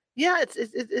says, "Yeah,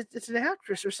 it's an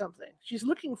actress or something. She's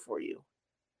looking for you."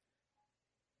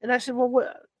 And I said, "Well,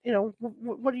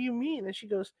 what do you mean?" And she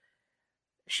goes,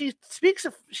 she speaks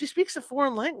a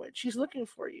foreign language. She's looking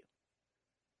for you.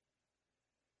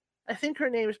 I think her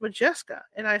name is Majeska."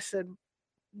 And I said,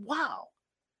 "Wow."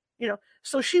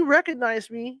 So she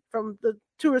recognized me from the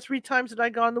 2 or 3 times that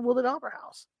I'd gone to Woodland Opera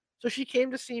House. So she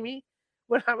came to see me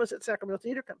when I was at Sacramento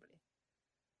Theater Company.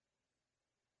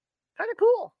 Kind of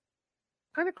cool.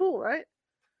 Kind of cool, right?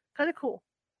 Kind of cool.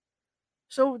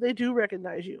 So they do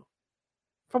recognize you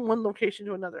from one location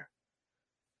to another.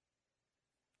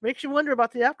 Makes you wonder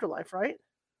about the afterlife, right?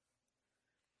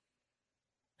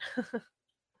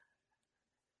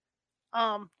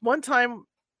 One time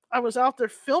I was out there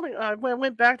filming. I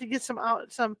went back to get some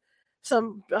I'm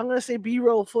going to say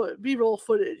B-roll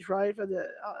footage, right, for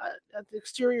at the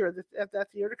exterior at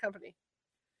that theater company.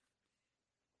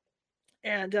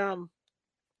 And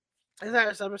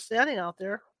as I was standing out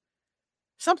there,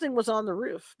 something was on the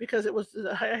roof because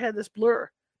I had this blur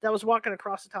that was walking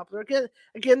across the top of there.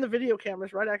 Again, the video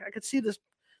cameras, right? I could see this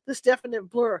definite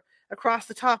blur across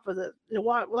the top of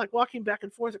like walking back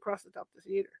and forth across the top of the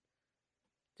theater.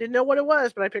 Didn't know what it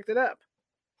was, but I picked it up.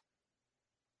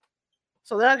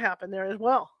 So that happened there as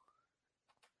well.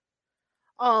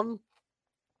 Let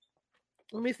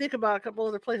me think about a couple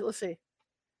other places. Let's see.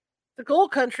 The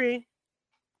Gold Country,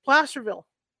 Placerville.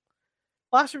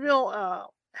 Placerville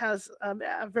has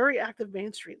a very active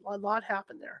Main Street. A lot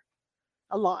happened there.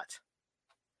 A lot.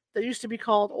 That used to be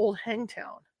called Old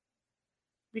Hangtown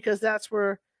because that's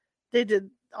where they did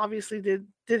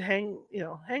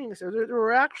hangings there. There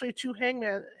were actually 2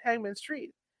 Hangman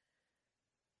Street.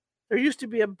 There used to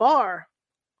be a bar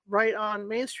right on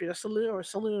Main Street, a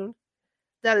saloon.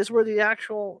 That is where the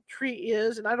actual tree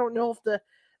is, and I don't know if the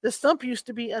stump used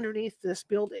to be underneath this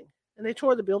building, and they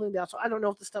tore the building down, so I don't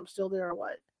know if the stump's still there or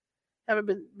what. Haven't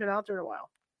been out there in a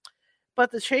while.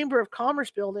 But the Chamber of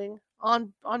Commerce building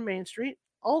on Main Street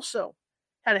also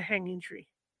had a hanging tree.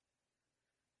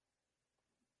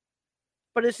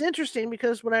 But it's interesting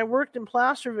because when I worked in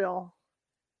Placerville,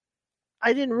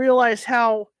 I didn't realize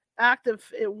how active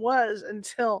it was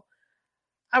until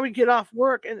I would get off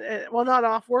work and well, not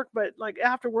off work, but like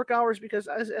after work hours, because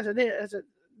as a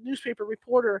newspaper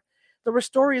reporter, there were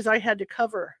stories I had to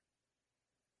cover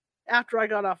after I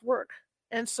got off work.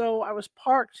 And so I was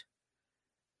parked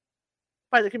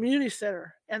by the community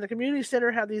center, and the community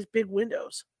center had these big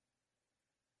windows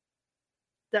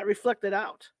that reflected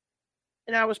out.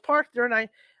 And I was parked there, and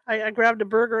I grabbed a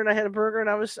burger, and I had a burger, and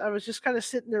I was just kind of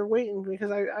sitting there waiting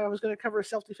because I was going to cover a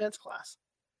self-defense class.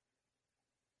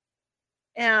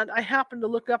 And I happened to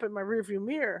look up at my rearview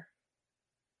mirror,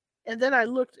 and then I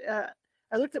looked at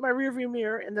my rearview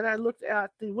mirror, and then I looked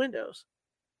at the windows,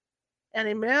 and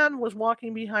a man was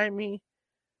walking behind me,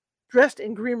 dressed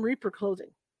in Grim Reaper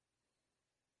clothing,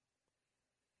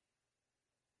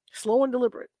 slow and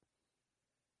deliberate.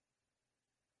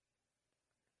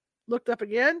 Looked up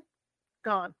again,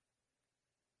 gone.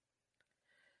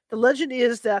 The legend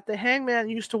is that the hangman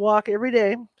used to walk every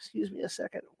day. Excuse me a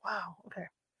second. Wow. Okay.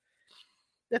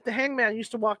 That the hangman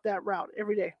used to walk that route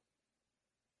every day.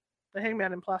 The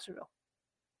hangman in Placerville.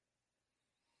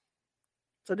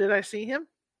 So did I see him?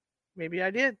 Maybe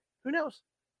I did. Who knows?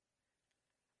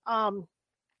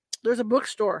 There's a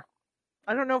bookstore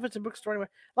I don't know if it's a bookstore anymore.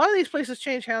 A lot of these places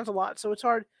change hands a lot, so it's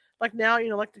hard. Like now,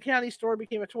 like the candy store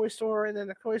became a toy store, and then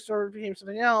the toy store became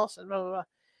something else, and blah blah blah.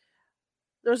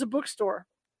 There's a bookstore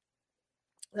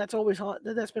that's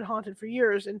been haunted for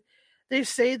years, and they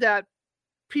say that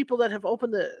people that have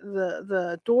opened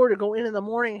the door to go in the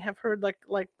morning have heard like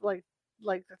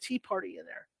a tea party in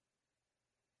there,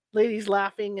 ladies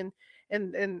laughing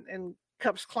and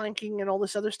cups clanking and all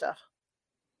this other stuff.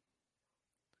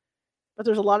 But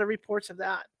there's a lot of reports of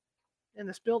that in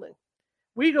this building.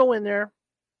 We go in there.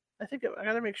 I think I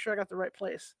got to make sure I got the right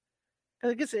place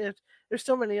because there's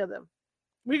so many of them.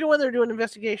 We go in there, do an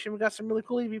investigation. We got some really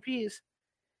cool EVPs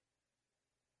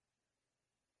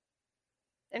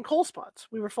and coal spots.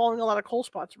 We were following a lot of coal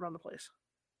spots around the place.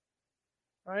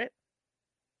 Right?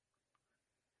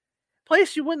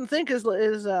 Place you wouldn't think is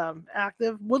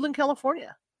active, Woodland,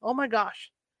 California. Oh my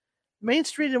gosh. Main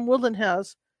Street in Woodland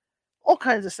has all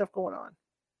kinds of stuff going on.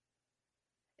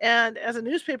 And as a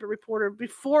newspaper reporter,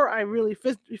 before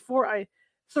I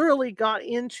thoroughly got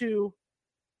into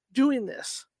doing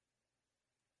this,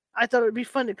 I thought it would be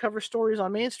fun to cover stories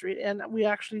on Main Street, and we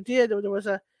actually did. There was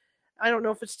I don't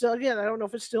know if it's still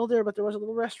there, but there was a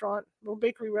little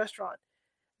bakery restaurant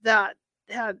that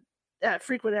had that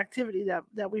frequent activity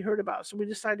that we heard about. So we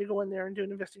decided to go in there and do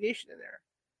an investigation in there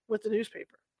with the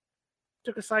newspaper.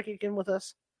 Took a psychic in with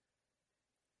us.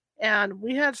 And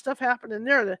we had stuff happen in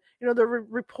there. There were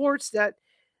reports that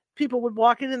people would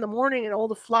walk in the morning and all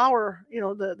the flour,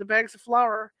 the bags of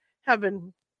flour have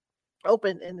been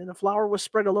opened and then the flour was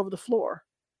spread all over the floor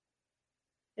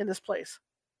in this place.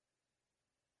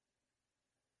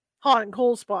 Hot and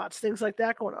cold spots, things like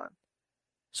that going on.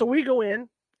 So we go in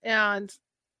and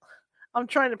I'm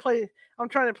trying to play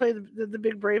the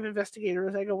big brave investigator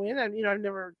as I go in. And I've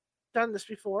never done this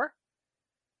before.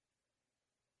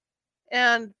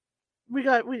 And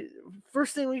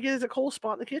first thing we get is a cold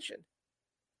spot in the kitchen.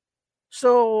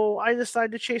 So I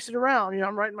decided to chase it around.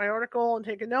 I'm writing my article and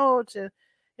taking notes and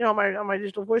on my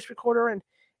digital voice recorder and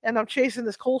I'm chasing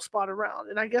this cold spot around.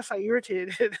 And I guess I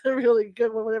irritated it really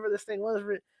good, whatever this thing was,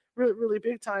 really, really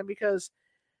big time, because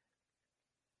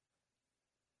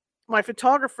my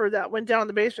photographer that went down in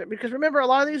the basement, because remember, a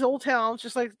lot of these old towns,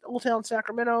 just like Old Town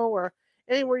Sacramento or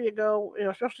anywhere you go,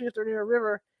 especially if they're near a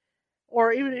river,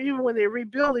 or even when they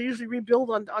rebuild, they usually rebuild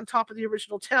on top of the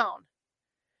original town.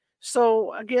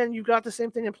 So again, you've got the same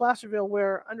thing in Placerville,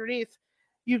 where underneath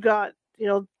you got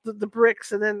the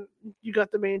bricks, and then you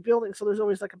got the main building. So there's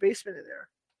always like a basement in there.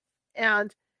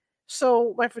 And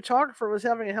so my photographer was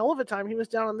having a hell of a time. He was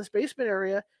down in this basement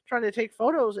area trying to take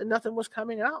photos, and nothing was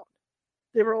coming out.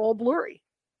 They were all blurry.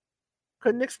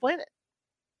 Couldn't explain it.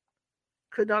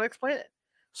 Could not explain it.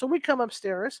 So we come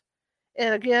upstairs,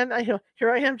 and again,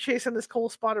 here I am chasing this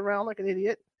cold spot around like an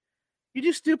idiot. You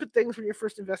do stupid things when you're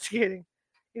first investigating,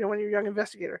 when you're a young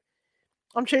investigator.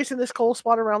 I'm chasing this cold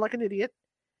spot around like an idiot.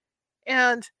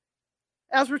 And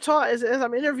as we're taught, as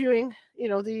I'm interviewing,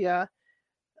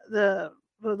 the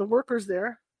workers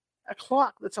there, a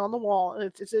clock that's on the wall,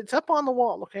 and it's up on the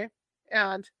wall, okay?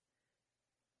 And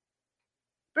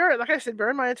like I said, bear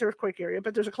in mind it's an earthquake area,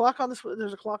 but there's a clock on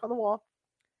the wall,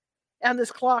 and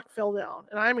this clock fell down.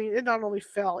 And I mean, it not only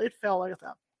fell, it fell like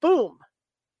that. Boom.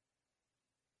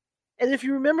 And if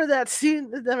you remember that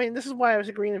scene, I mean, this is why I was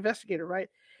a green investigator, right?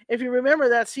 If you remember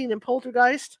that scene in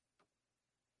Poltergeist,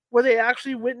 where they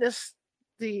actually witness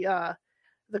the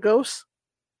ghosts,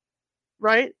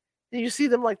 right? And you see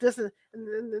them like this,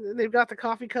 and they've got the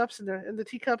coffee cups and the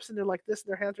teacups, and they're like this, and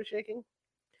their hands are shaking.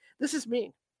 This is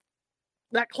me.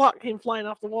 That clock came flying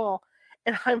off the wall,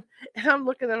 and I'm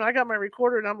looking at it. I got my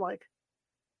recorder, and I'm like,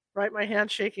 right, my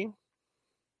hand's shaking,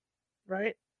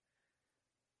 right?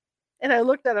 And I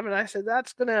looked at him, and I said,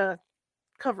 "That's gonna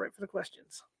cover it for the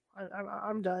questions.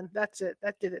 I'm done. That's it.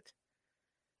 That did it."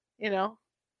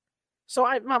 So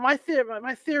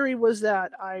my theory was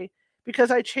that because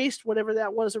I chased whatever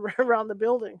that was around the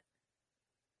building,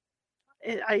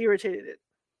 I irritated it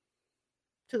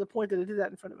to the point that it did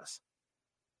that in front of us.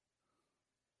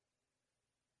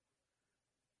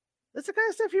 That's the kind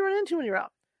of stuff you run into when you're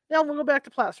out. Now we'll go back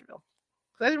to Placerville,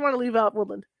 because I didn't want to leave out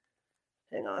Woodland.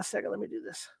 Hang on a second, let me do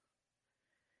this.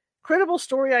 Credible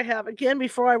story I have, again,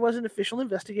 before I was an official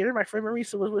investigator. My friend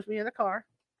Marisa was with me in the car.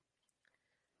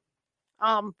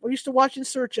 We used to watch In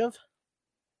Search Of,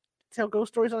 tell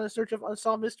ghost stories on In Search Of,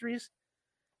 Unsolved Mysteries,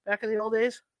 back in the old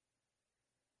days.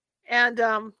 And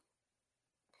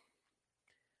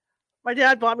my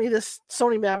dad bought me this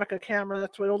Sony Mavic camera.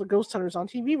 That's what all the ghost hunters on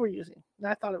TV were using. And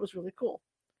I thought it was really cool.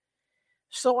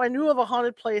 So I knew of a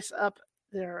haunted place up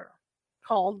there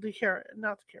called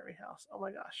not the Carey House. Oh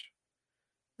my gosh.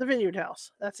 The Vineyard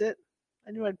House. That's it.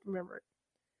 I knew I'd remember it.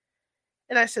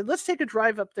 And I said, let's take a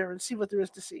drive up there and see what there is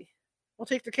to see. We'll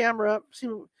take the camera up, see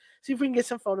if we can get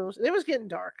some photos. And it was getting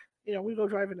dark. We go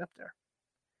driving up there.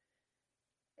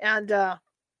 And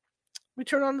we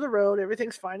turn onto the road.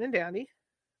 Everything's fine and dandy.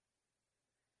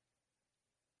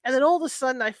 And then all of a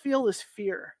sudden, I feel this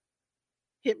fear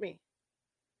hit me.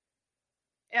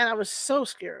 And I was so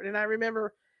scared. And I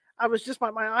remember I was just,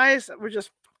 my eyes were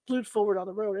just glued forward on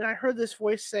the road. And I heard this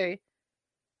voice say,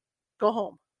 go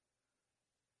home.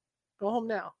 Go home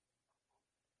now.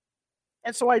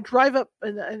 And so I drive up,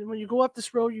 and when you go up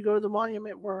this road, you go to the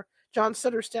monument where John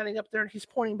Sutter's standing up there, and he's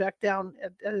pointing back down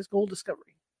at his gold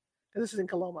discovery. And this is in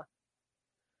Coloma,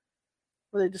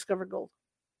 where they discovered gold.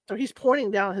 So he's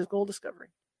pointing down at his gold discovery.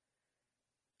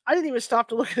 I didn't even stop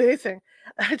to look at anything.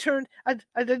 I turned, I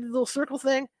did a little circle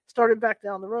thing, started back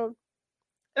down the road.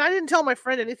 And I didn't tell my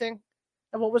friend anything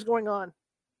of what was going on.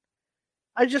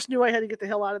 I just knew I had to get the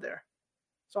hell out of there.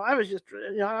 So I was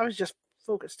just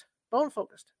focused, stone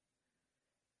focused,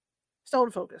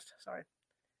 sorry.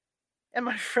 And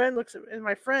my friend looks at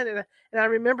my friend, and I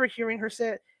remember hearing her say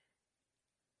it.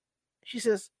 She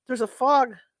says, there's a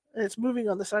fog, and it's moving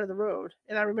on the side of the road.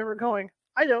 And I remember going,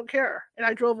 I don't care. And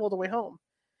I drove all the way home.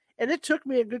 And it took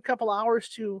me a good couple hours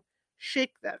to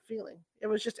shake that feeling. It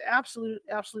was just absolute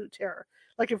terror.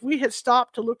 Like if we had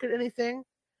stopped to look at anything,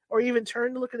 or even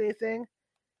turned to look at anything,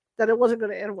 that it wasn't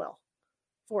going to end well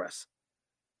for us.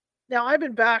 Now, I've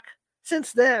been back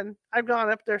since then. I've gone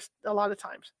up there a lot of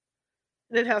times,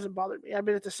 and it hasn't bothered me. I've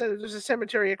been at there's a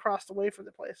cemetery across the way from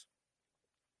the place.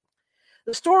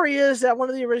 The story is that one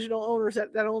of the original owners that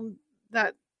owned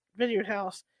that vineyard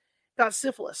house got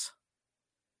syphilis,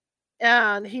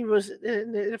 and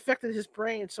it affected his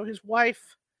brain. So his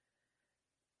wife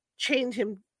chained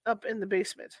him up in the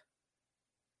basement,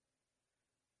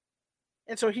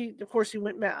 and so he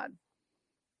went mad.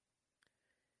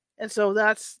 And so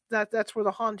that's where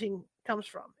the haunting comes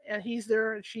from. And he's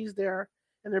there and she's there,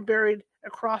 and they're buried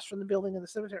across from the building in the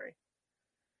cemetery.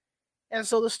 And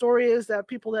so the story is that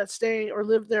people that stay or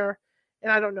live there,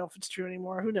 and I don't know if it's true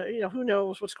anymore. Who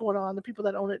knows what's going on? The people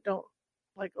that own it don't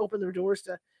open their doors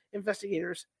to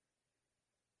investigators.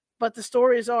 But the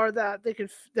stories are that they can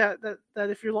that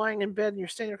if you're lying in bed and you're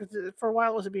staying there, because for a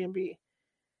while it was a B&B,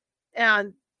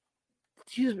 and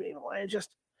excuse me, I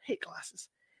just hate glasses.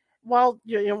 While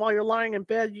you're lying in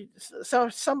bed, so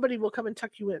somebody will come and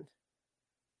tuck you in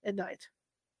at night.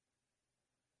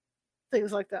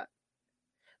 Things like that.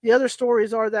 The other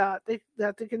stories are that they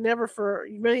can never, for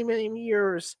many, many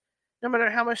years, no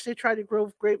matter how much they try to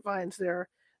grow grapevines there,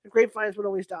 the grapevines would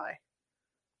always die.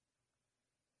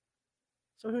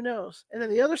 So who knows? And then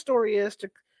the other story is,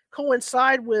 to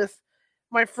coincide with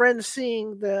my friend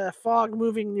seeing the fog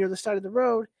moving near the side of the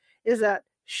road, is that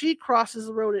she crosses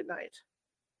the road at night.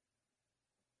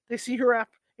 They see her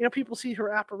people see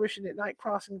her apparition at night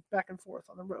crossing back and forth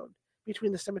on the road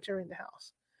between the cemetery and the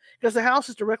house, because the house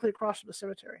is directly across from the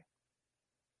cemetery.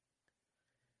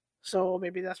 So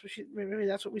maybe that's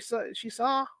what we saw. She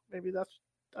saw. Maybe that's,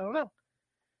 I don't know.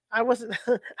 I was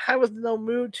in no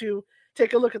mood to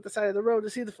take a look at the side of the road to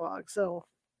see the fog. So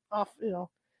off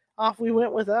we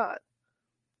went with that.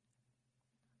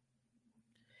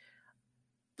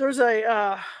 There's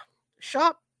a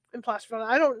shop in Placerville.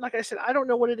 I don't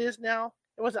know what it is now.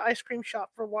 It was an ice cream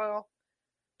shop for a while,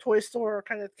 toy store,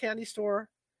 kind of candy store.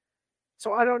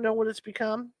 So I don't know what it's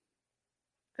become,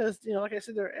 because like I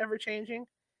said, they're ever changing.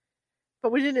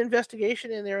 But we did an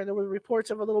investigation in there, and there were reports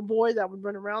of a little boy that would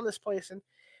run around this place, and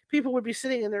people would be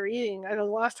sitting in there eating. I know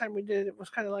the last time we did it was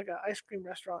kind of like an ice cream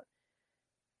restaurant,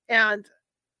 and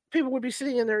people would be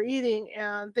sitting in there eating,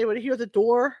 and they would hear the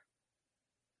door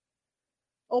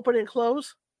open and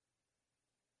close,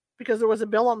 because there was a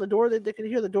bell on the door. They could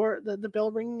hear the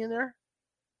bell ringing in there.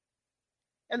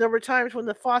 And there were times when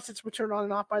the faucets would turn on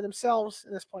and off by themselves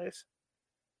in this place.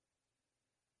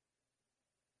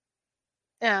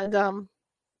 And the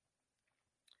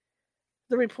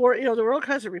report, there were all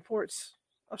kinds of reports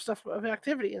of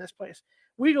activity in this place.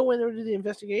 We go in there to do the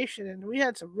investigation, and we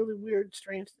had some really weird,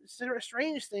 strange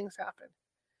things happen.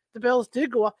 The bells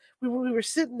did go off. We were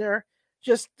sitting there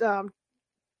just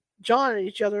jawing at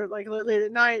each other late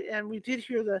at night, and we did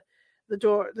hear the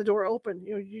door open.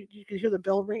 You could hear the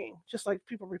bell ringing, just like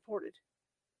people reported.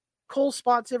 Cold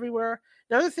spots everywhere.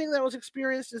 Another thing that was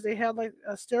experienced is they had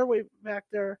a stairway back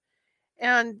there,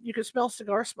 and you could smell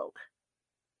cigar smoke,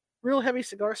 real heavy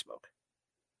cigar smoke.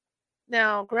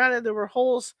 Now, granted, there were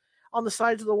holes on the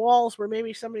sides of the walls where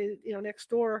maybe somebody next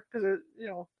door, because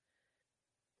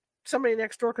somebody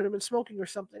next door could have been smoking or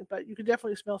something, but you could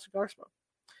definitely smell cigar smoke.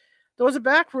 There was a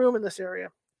back room in this area,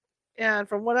 and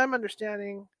from what I'm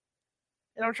understanding,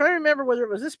 And I'm trying to remember whether it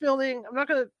was this building. I'm not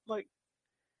going to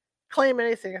claim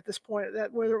anything at this point,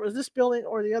 that whether it was this building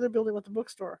or the other building with the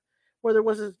bookstore, where there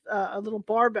was a little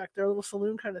bar back there, a little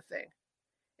saloon kind of thing.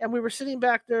 And we were sitting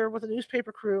back there with a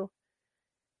newspaper crew,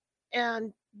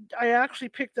 and I actually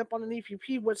picked up on an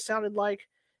EPP what sounded like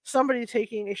somebody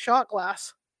taking a shot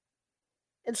glass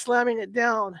and slamming it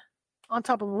down on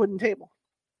top of a wooden table.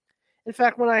 In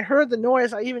fact, when I heard the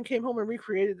noise, I even came home and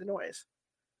recreated the noise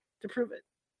to prove it.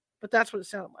 But that's what it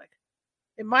sounded like.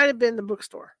 It might have been the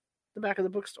bookstore, the back of the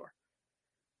bookstore.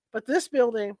 But this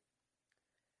building,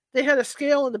 they had a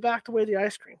scale in the back to weigh the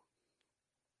ice cream.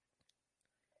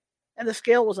 And the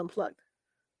scale was unplugged.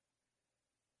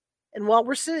 And while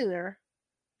we're sitting there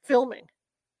filming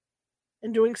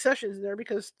and doing sessions there,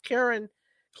 because Karen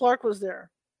Clark was there,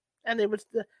 and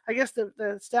I guess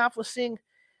the staff was seeing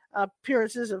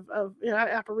appearances of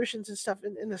apparitions and stuff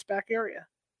in this back area.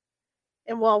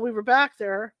 And while we were back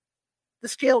there, the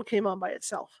scale came on by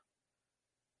itself.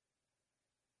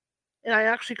 And I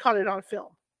actually caught it on film.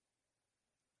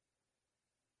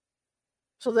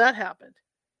 So that happened.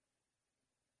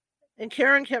 And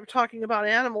Karen kept talking about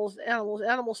animals.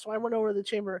 So I went over to the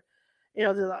Chamber,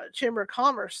 the Chamber of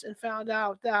Commerce, and found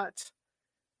out that,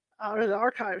 or the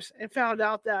archives, and found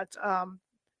out that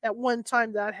at one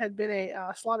time that had been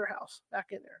a slaughterhouse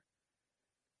back in there,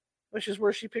 which is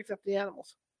where she picked up the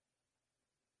animals.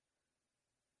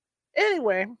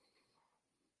 Anyway,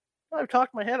 I've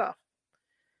talked my head off.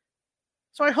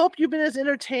 So I hope you've been as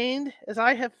entertained as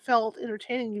I have felt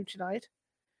entertaining you tonight.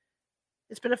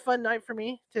 It's been a fun night for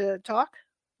me to talk.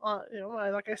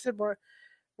 Like I said,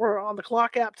 we're on the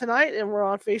Clock app tonight, and we're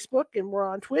on Facebook, and we're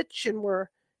on Twitch, and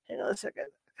hang on a second.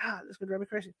 God, this is going to drive me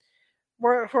crazy.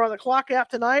 We're on the Clock app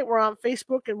tonight. We're on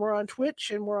Facebook, and we're on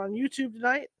Twitch, and we're on YouTube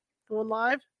tonight, going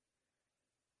live.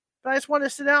 But I just wanted to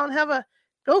sit down and have a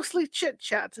ghostly chit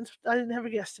chat since I didn't have a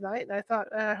guest tonight, and I thought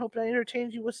I hope I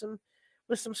entertained you with some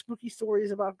spooky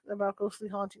stories about ghostly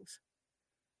hauntings,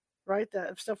 right?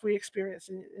 That stuff we experience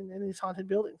in these haunted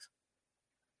buildings.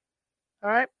 All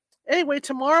right. Anyway,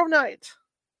 tomorrow night,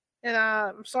 and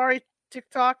I'm sorry,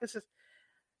 TikTok, this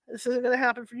isn't going to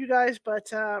happen for you guys,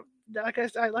 but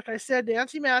like I said,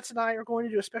 Nancy Matz and I are going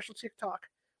to do a special TikTok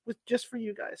just for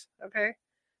you guys. Okay,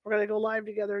 we're going to go live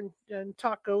together and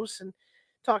talk ghosts and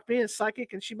talk being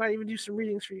psychic, and she might even do some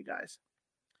readings for you guys.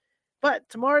 But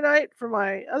tomorrow night, for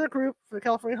my other group, for the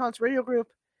California Haunts Radio Group,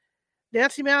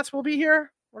 Nancy Matz will be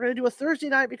here. We're going to do a Thursday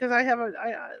night because I have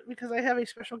a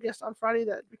special guest on Friday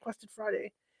that requested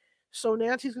Friday. So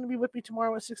Nancy's going to be with me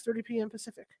tomorrow at 6:30 p.m.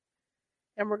 Pacific,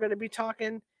 and we're going to be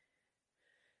talking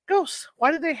ghosts.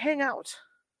 Why do they hang out?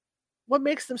 What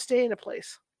makes them stay in a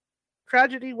place?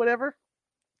 Tragedy, whatever.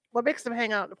 What makes them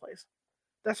hang out in a place?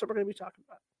 That's what we're going to be talking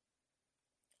about.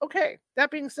 Okay,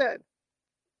 that being said,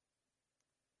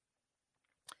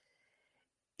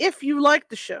 if you like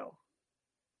the show,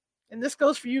 and this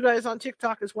goes for you guys on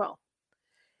TikTok as well,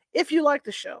 if you like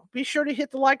the show, be sure to hit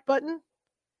the like button.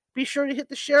 Be sure to hit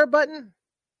the share button.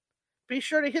 Be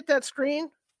sure to hit that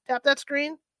screen. Tap that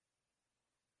screen.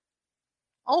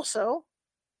 Also,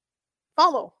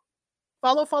 follow.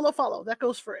 That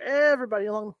goes for everybody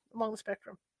along the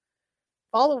spectrum.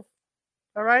 Follow.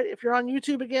 All right. If you're on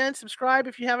YouTube again, subscribe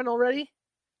if you haven't already.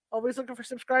 Always looking for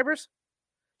subscribers.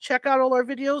 Check out all our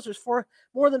videos. There's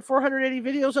more than 480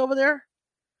 videos over there.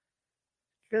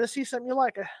 You're going to see something you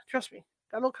like. Trust me.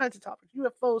 Got all kinds of topics.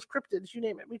 UFOs, cryptids, you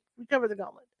name it. We cover the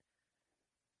gauntlet.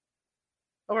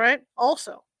 All right.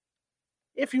 Also,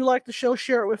 if you like the show,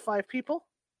 share it with 5 people.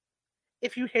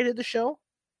 If you hated the show,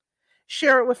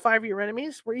 share it with 5 of your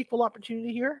enemies. We're equal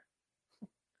opportunity here.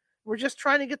 We're just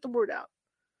trying to get the word out.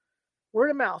 Word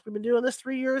of mouth. We've been doing this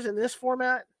 3 years in this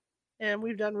format, and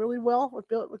we've done really well with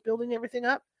building everything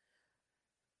up.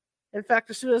 In fact,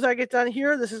 as soon as I get done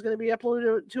here, this is going to be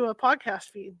uploaded to a podcast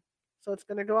feed. So it's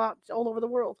going to go out all over the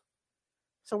world.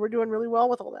 So we're doing really well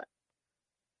with all that.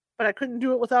 But I couldn't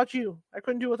do it without you. I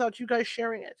couldn't do it without you guys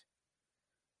sharing it.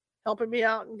 Helping me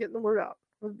out and getting the word out.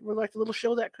 We're like the little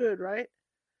show that could, right?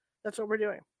 That's what we're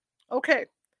doing. Okay.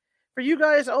 For you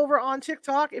guys over on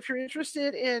TikTok, if you're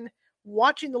interested in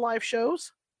watching the live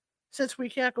shows, since we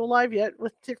can't go live yet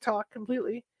with TikTok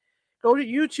completely, go to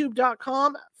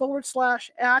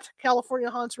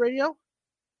youtube.com/@California Haunts Radio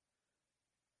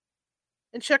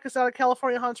and check us out at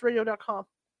CaliforniaHauntsRadio.com.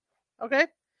 Okay?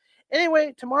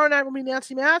 Anyway, tomorrow night will be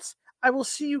Nancy Matz. I will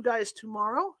see you guys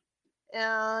tomorrow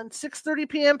and 6:30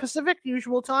 p.m. Pacific,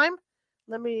 usual time.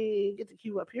 Let me get the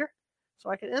cue up here so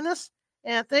I can end this.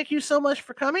 And thank you so much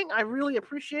for coming. I really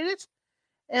appreciate it.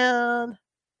 And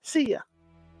see ya.